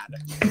bad.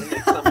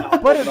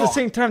 But at the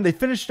same time, they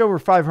finished over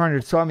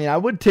 500. So, I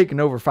would take an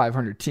over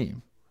 500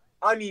 team.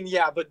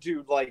 Yeah, but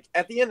dude,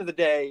 at the end of the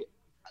day,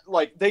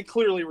 they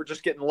clearly were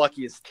just getting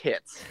lucky as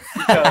tits,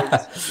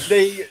 because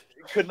they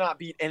could not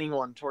beat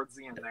anyone towards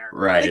the end there.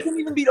 Right. They couldn't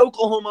even beat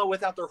Oklahoma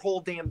without their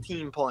whole damn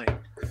team playing.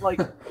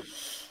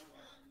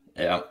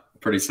 Yeah,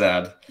 pretty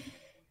sad.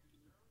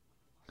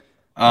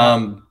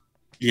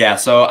 Yeah,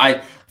 so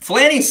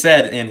Flanny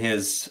said in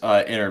his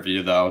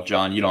interview, though,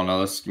 John, you don't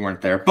know this, you weren't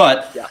there,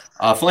 but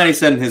Flanny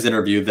said in his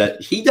interview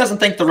that he doesn't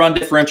think the run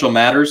differential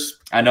matters.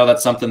 I know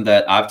that's something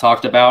that I've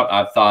talked about.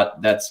 I've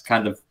thought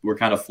we're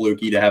kind of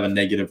fluky to have a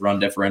negative run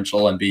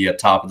differential and be at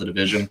top of the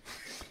division.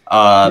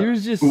 What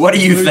do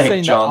you think,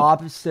 saying John? The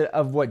opposite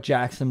of what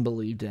Jackson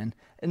believed in,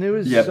 and it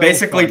was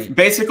basically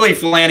funny.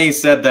 Flanny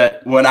said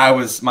that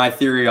my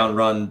theory on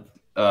run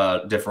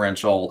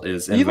differential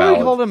is You invalid.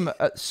 literally called him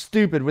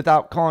stupid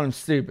without calling him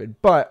stupid.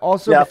 But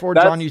also before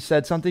John, you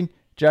said something,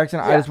 Jackson.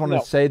 I just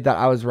wanted to say that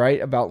I was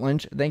right about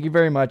Lynch. Thank you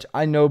very much.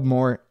 I know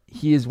more.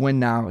 He is win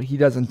now. He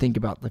doesn't think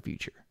about the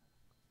future.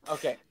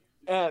 Okay.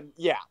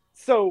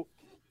 So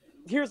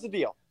here's the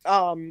deal.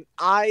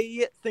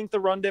 I think the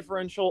run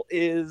differential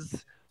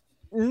is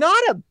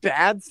not a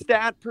bad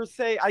stat per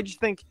se. I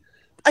think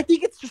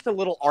it's just a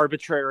little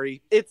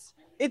arbitrary. It's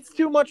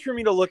too much for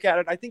me to look at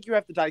it. I think you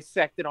have to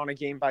dissect it on a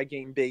game by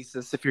game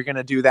basis if you're going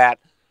to do that.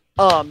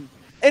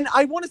 And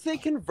I want to say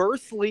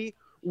conversely,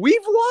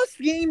 we've lost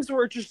games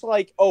where it's just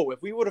like, oh,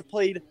 if we would have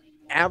played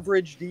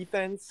average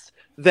defense,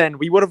 then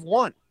we would have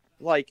won.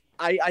 Like,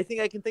 I think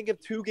I can think of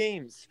 2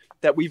 games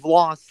that we've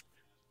lost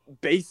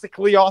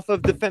basically off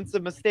of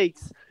defensive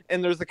mistakes.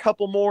 And there's a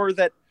couple more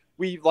that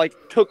we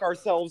took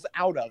ourselves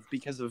out of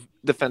because of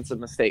defensive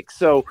mistakes.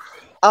 So,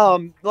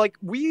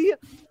 we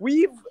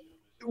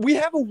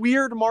have a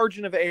weird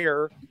margin of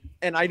error,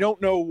 and I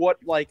don't know what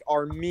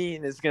our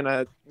mean is going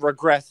to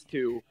regress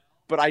to,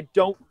 but I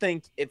don't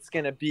think it's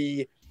going to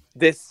be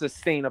this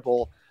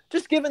sustainable,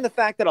 just given the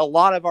fact that a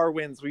lot of our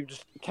wins we've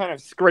just kind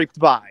of scraped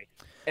by,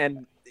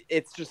 and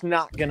it's just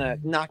not gonna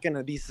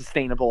be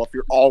sustainable if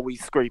you're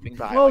always scraping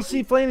by. Well,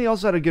 see, Flaney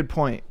also had a good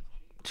point.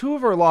 2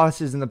 of our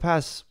losses in the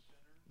past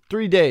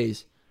 4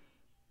 days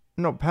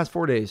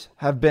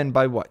have been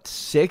by what,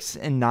 6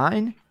 and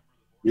 9?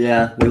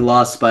 Yeah, we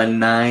lost by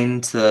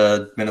 9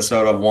 to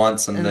Minnesota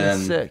once, and then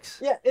 6.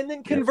 Yeah, and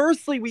then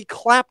conversely, we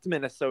clapped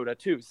Minnesota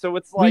too. So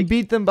it's we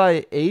beat them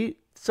by 8.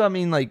 So I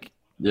mean,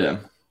 yeah,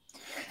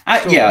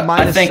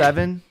 minus I think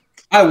 7.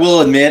 I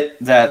will admit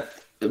that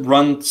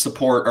run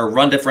support or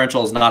run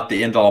differential is not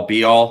the end all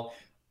be all,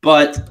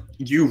 but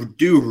you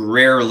do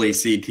rarely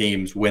see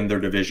teams win their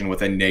division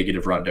with a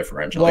negative run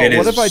differential. Well, it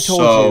what is if I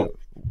told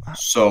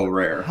so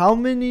rare. How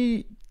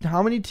many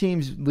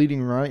teams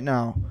leading right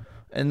now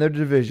in their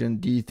division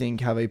do you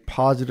think have a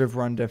positive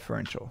run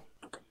differential?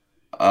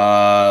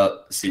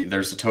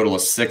 There's a total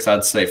of 6.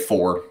 I'd say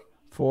 4.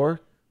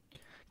 4?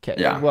 Okay.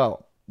 Yeah.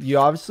 Well, you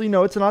obviously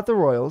know it's not the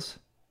Royals.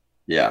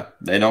 Yeah,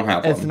 they don't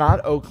have one. It's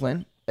not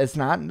Oakland. It's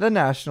not the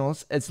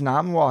Nationals. It's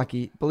not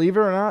Milwaukee. Believe it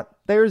or not,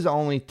 there's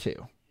only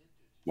 2.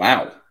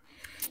 Wow.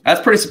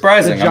 That's pretty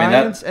surprising. The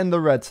Giants and the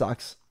Red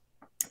Sox.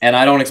 And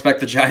I don't expect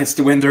the Giants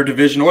to win their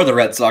division or the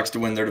Red Sox to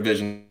win their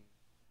division.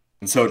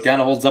 And so it kind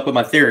of holds up with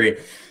my theory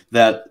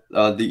that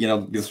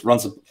this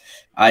runs.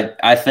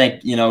 I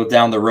think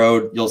down the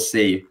road you'll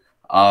see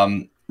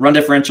run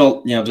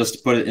differential. Just to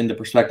put it into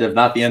perspective,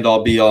 not the end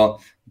all be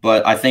all,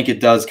 but I think it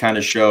does kind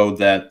of show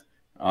that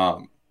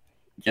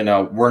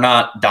we're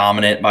not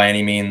dominant by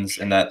any means,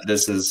 and that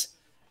this is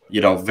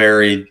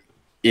very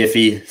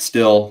iffy.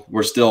 Still,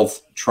 we're still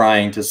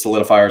trying to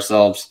solidify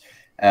ourselves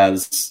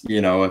as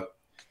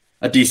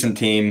a decent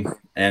team,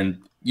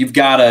 and you've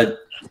got to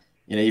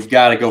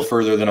go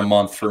further than a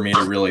month for me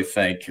to really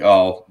think,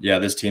 oh yeah,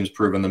 this team's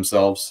proven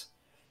themselves.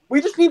 We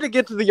just need to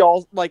get to the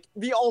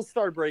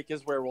All-Star break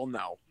is where we'll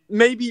know.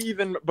 Maybe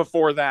even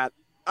before that.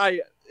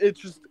 I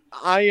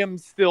am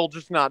still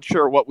just not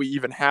sure what we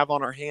even have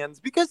on our hands,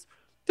 because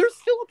there's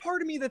still a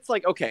part of me that's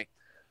like, okay,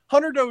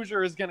 Hunter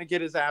Dozier is going to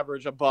get his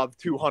average above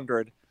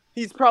 200.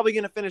 He's probably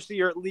going to finish the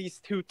year at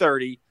least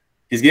 230.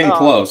 He's getting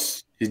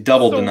close. He's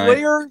doubled tonight.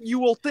 Where you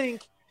will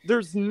think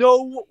there's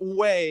no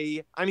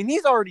way. I mean,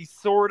 he's already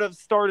sort of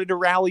started to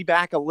rally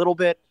back a little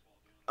bit.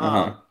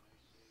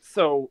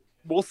 So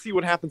we'll see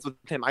what happens with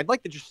him. I'd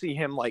like to just see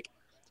him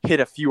hit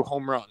a few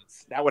home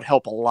runs. That would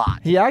help a lot.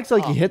 He acts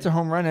like he hits a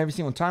home run every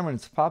single time when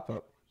it's a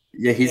pop-up.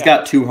 Yeah, he's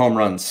got 2 home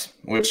runs,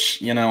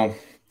 which,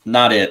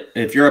 not it.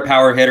 If you're a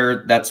power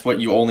hitter, that's what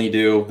you only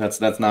do.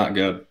 That's not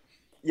good.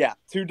 Yeah,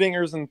 2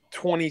 dingers in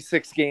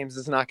 26 games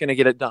is not going to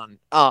get it done.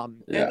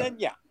 And then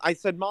I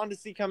said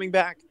Mondesi coming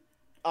back.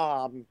 I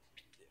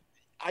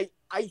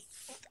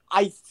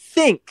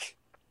think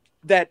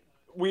that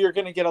we are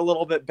going to get a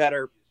little bit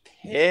better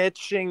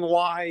pitching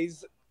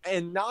wise,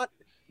 and not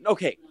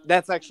okay.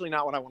 That's actually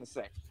not what I want to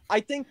say. I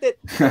think that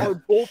our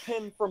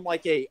bullpen, from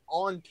a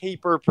on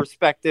paper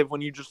perspective, when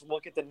you just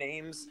look at the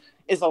names,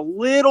 is a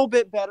little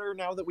bit better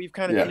now that we've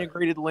kind of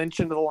integrated Lynch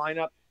into the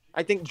lineup.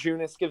 I think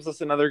Junis gives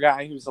us another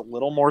guy who's a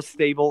little more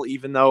stable,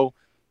 even though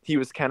he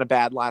was kind of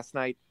bad last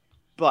night.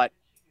 But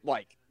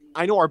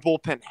I know our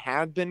bullpen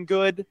had been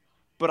good,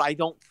 but I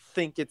don't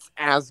think it's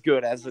as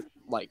good as it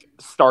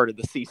started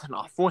the season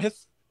off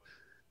with.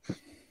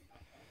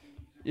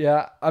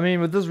 Yeah, I mean,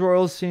 with this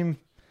Royals team,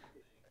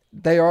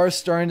 they are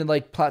starting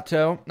to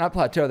plateau. Not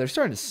plateau. They're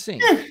starting to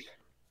sink.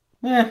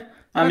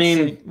 I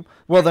mean,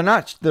 well, they're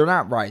not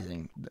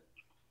rising.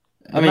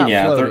 They're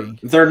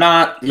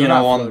not.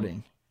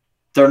 Floating.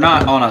 They're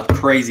not on a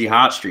crazy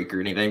hot streak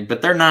or anything,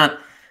 but they're not.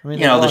 I mean,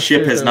 the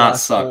ship has not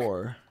sunk.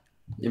 4.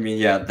 I mean,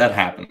 yeah, that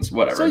happens.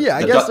 Whatever. So yeah,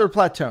 I guess they're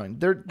plateauing.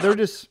 They're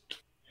just.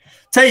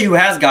 Tell you who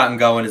has gotten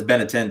going is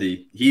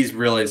Benintendi. He's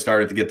really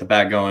started to get the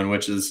bat going,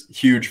 which is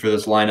huge for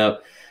this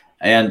lineup.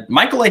 And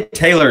Michael A.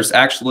 Taylor's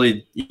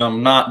actually,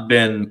 not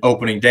been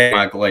opening day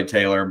Michael A.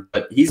 Taylor,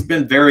 but he's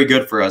been very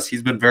good for us.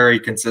 He's been very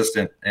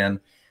consistent.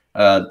 And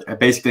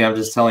basically, I'm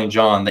just telling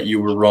John that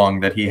you were wrong,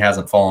 that he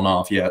hasn't fallen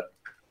off yet.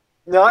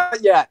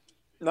 Not yet.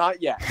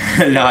 Not yet.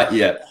 Not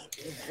yet.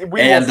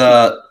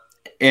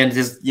 And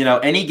just,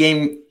 any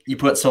game you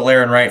put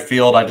Soler in right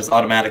field, I just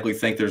automatically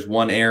think there's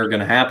one error going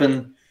to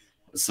happen.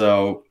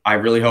 So I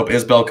really hope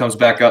Isbell comes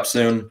back up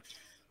soon.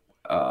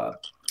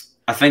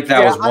 I think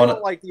that was one. I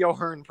don't like the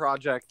O'Hearn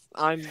project.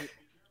 The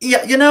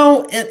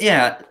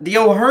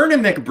O'Hearn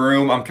and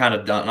McBroom, I'm kind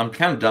of done. I'm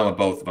kind of done with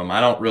both of them.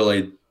 I don't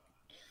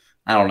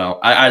know.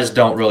 I just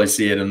don't really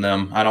see it in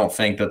them. I don't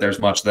think that there's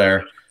much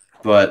there.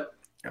 But,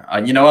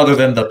 other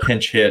than the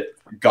pinch hit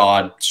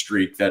god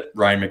streak that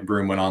Ryan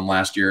McBroom went on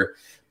last year.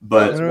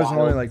 But it was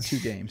only like 2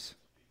 games.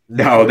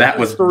 No, that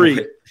was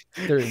 3.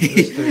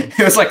 It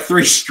was like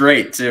 3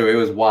 straight, too. It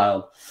was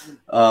wild.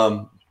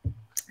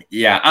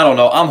 Yeah, I don't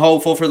know. I'm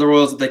hopeful for the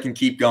Royals that they can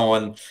keep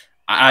going.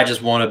 I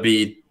just want to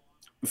be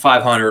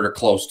 500 or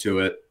close to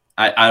it.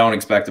 I don't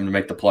expect them to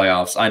make the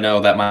playoffs. I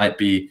know that might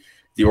be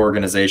the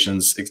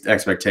organization's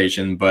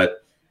expectation,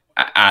 but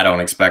I don't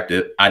expect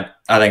it. I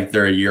think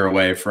they're a year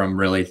away from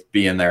really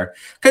being there.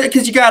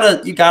 Because you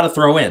gotta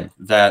throw in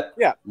that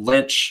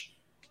Lynch,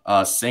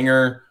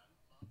 Singer,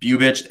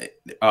 Bubich,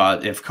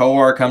 if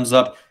Kowar comes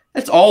up.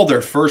 It's all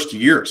their first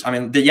years. I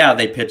mean,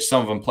 they pitched.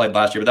 Some of them played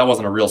last year, but that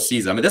wasn't a real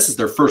season. I mean, this is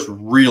their first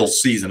real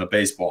season of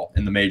baseball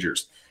in the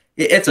majors.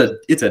 It's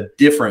a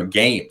different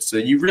game. So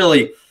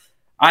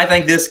I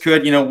think this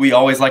could, we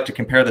always like to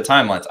compare the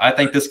timelines. I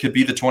think this could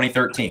be the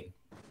 2013.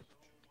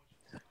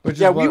 Which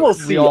is what we will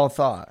see. We all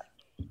thought.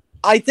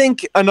 I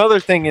think another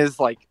thing is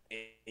like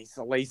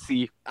Asa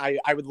Lacy.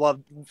 I would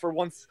love for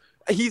once.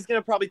 He's going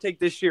to probably take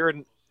this year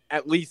and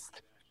at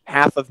least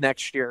half of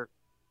next year.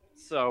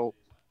 So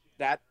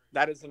that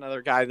is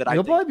another guy that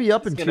he'll probably be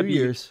up in 2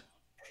 years.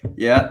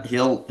 Yeah,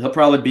 he'll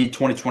probably be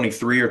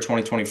 2023 or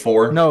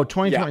 2024. No,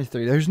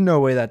 2023. Yeah. There's no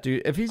way that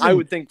dude. If he's, I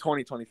would think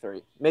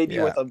 2023, maybe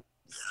with a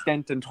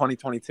stint in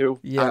 2022.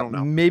 Yeah, I don't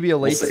know. Maybe a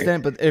late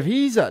stint, but if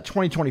he's at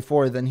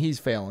 2024, then he's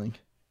failing.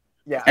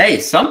 Yeah. Hey,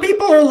 some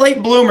people are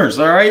late bloomers.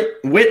 All right,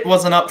 Witt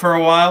wasn't up for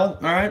a while.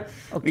 All right,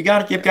 we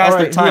got to give guys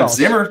their time.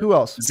 Who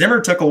else?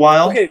 Zimmer took a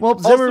while. Okay, well,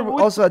 Zimmer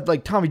also had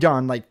like Tommy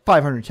John like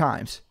 500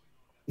 times.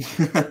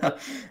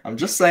 I'm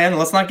just saying,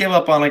 let's not give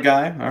up on a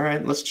guy. All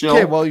right, let's chill.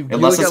 Okay, well,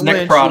 unless it's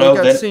Nick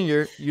Prado, then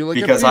Senior, you look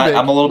because at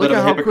I'm a little bit of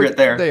a hypocrite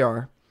there. They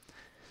are.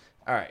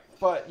 All right,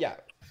 but yeah,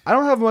 I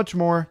don't have much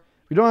more.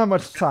 We don't have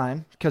much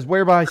time because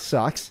Whereby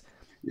sucks.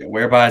 Yeah,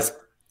 Whereby's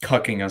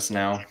cucking us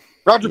now.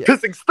 Roger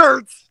pissing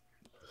starts.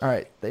 All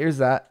right, there's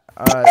that.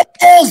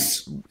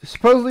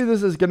 Supposedly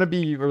this is going to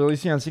be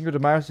releasing on Cinco de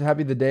Mayo, so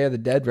happy the Day of the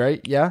Dead,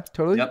 right? Yeah,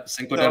 totally. Yep,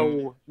 Cinco de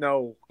Mayo.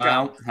 No.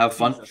 Have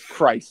fun. Jesus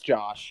Christ,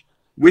 Josh.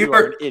 We You were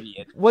are an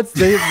idiot. What's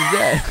Day of the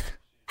Dead?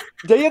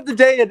 Day of the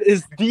Dead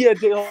is Dia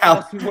de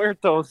los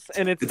Muertos,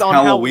 and it's on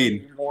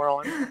Halloween.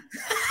 Moron.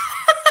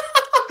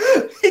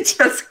 He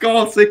just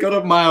called Cinco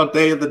de Mayo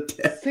Day of the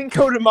Dead.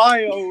 Cinco de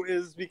Mayo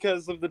is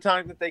because of the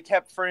time that they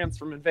kept France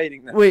from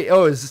invading them. Wait,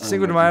 is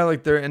Cinco de Mayo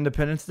like their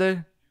Independence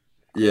Day?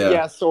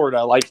 Yeah,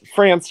 sorta. Like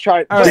France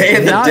tried. Right, Day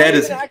of the Dead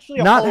is actually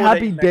a not holiday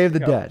Happy in Day of the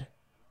Mexico. Dead.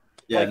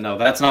 Yeah, no,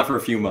 that's not for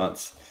a few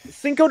months.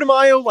 Cinco de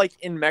Mayo, like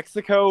in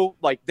Mexico,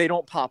 like they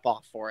don't pop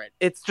off for it.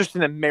 It's just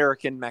an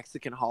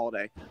American-Mexican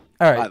holiday.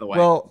 All right. By the way.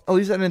 Well, at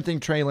least I didn't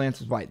think Trey Lance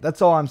was white.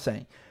 That's all I'm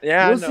saying.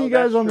 Yeah, We'll see you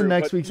guys on the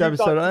next week's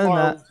episode. Other than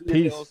that,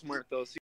 peace.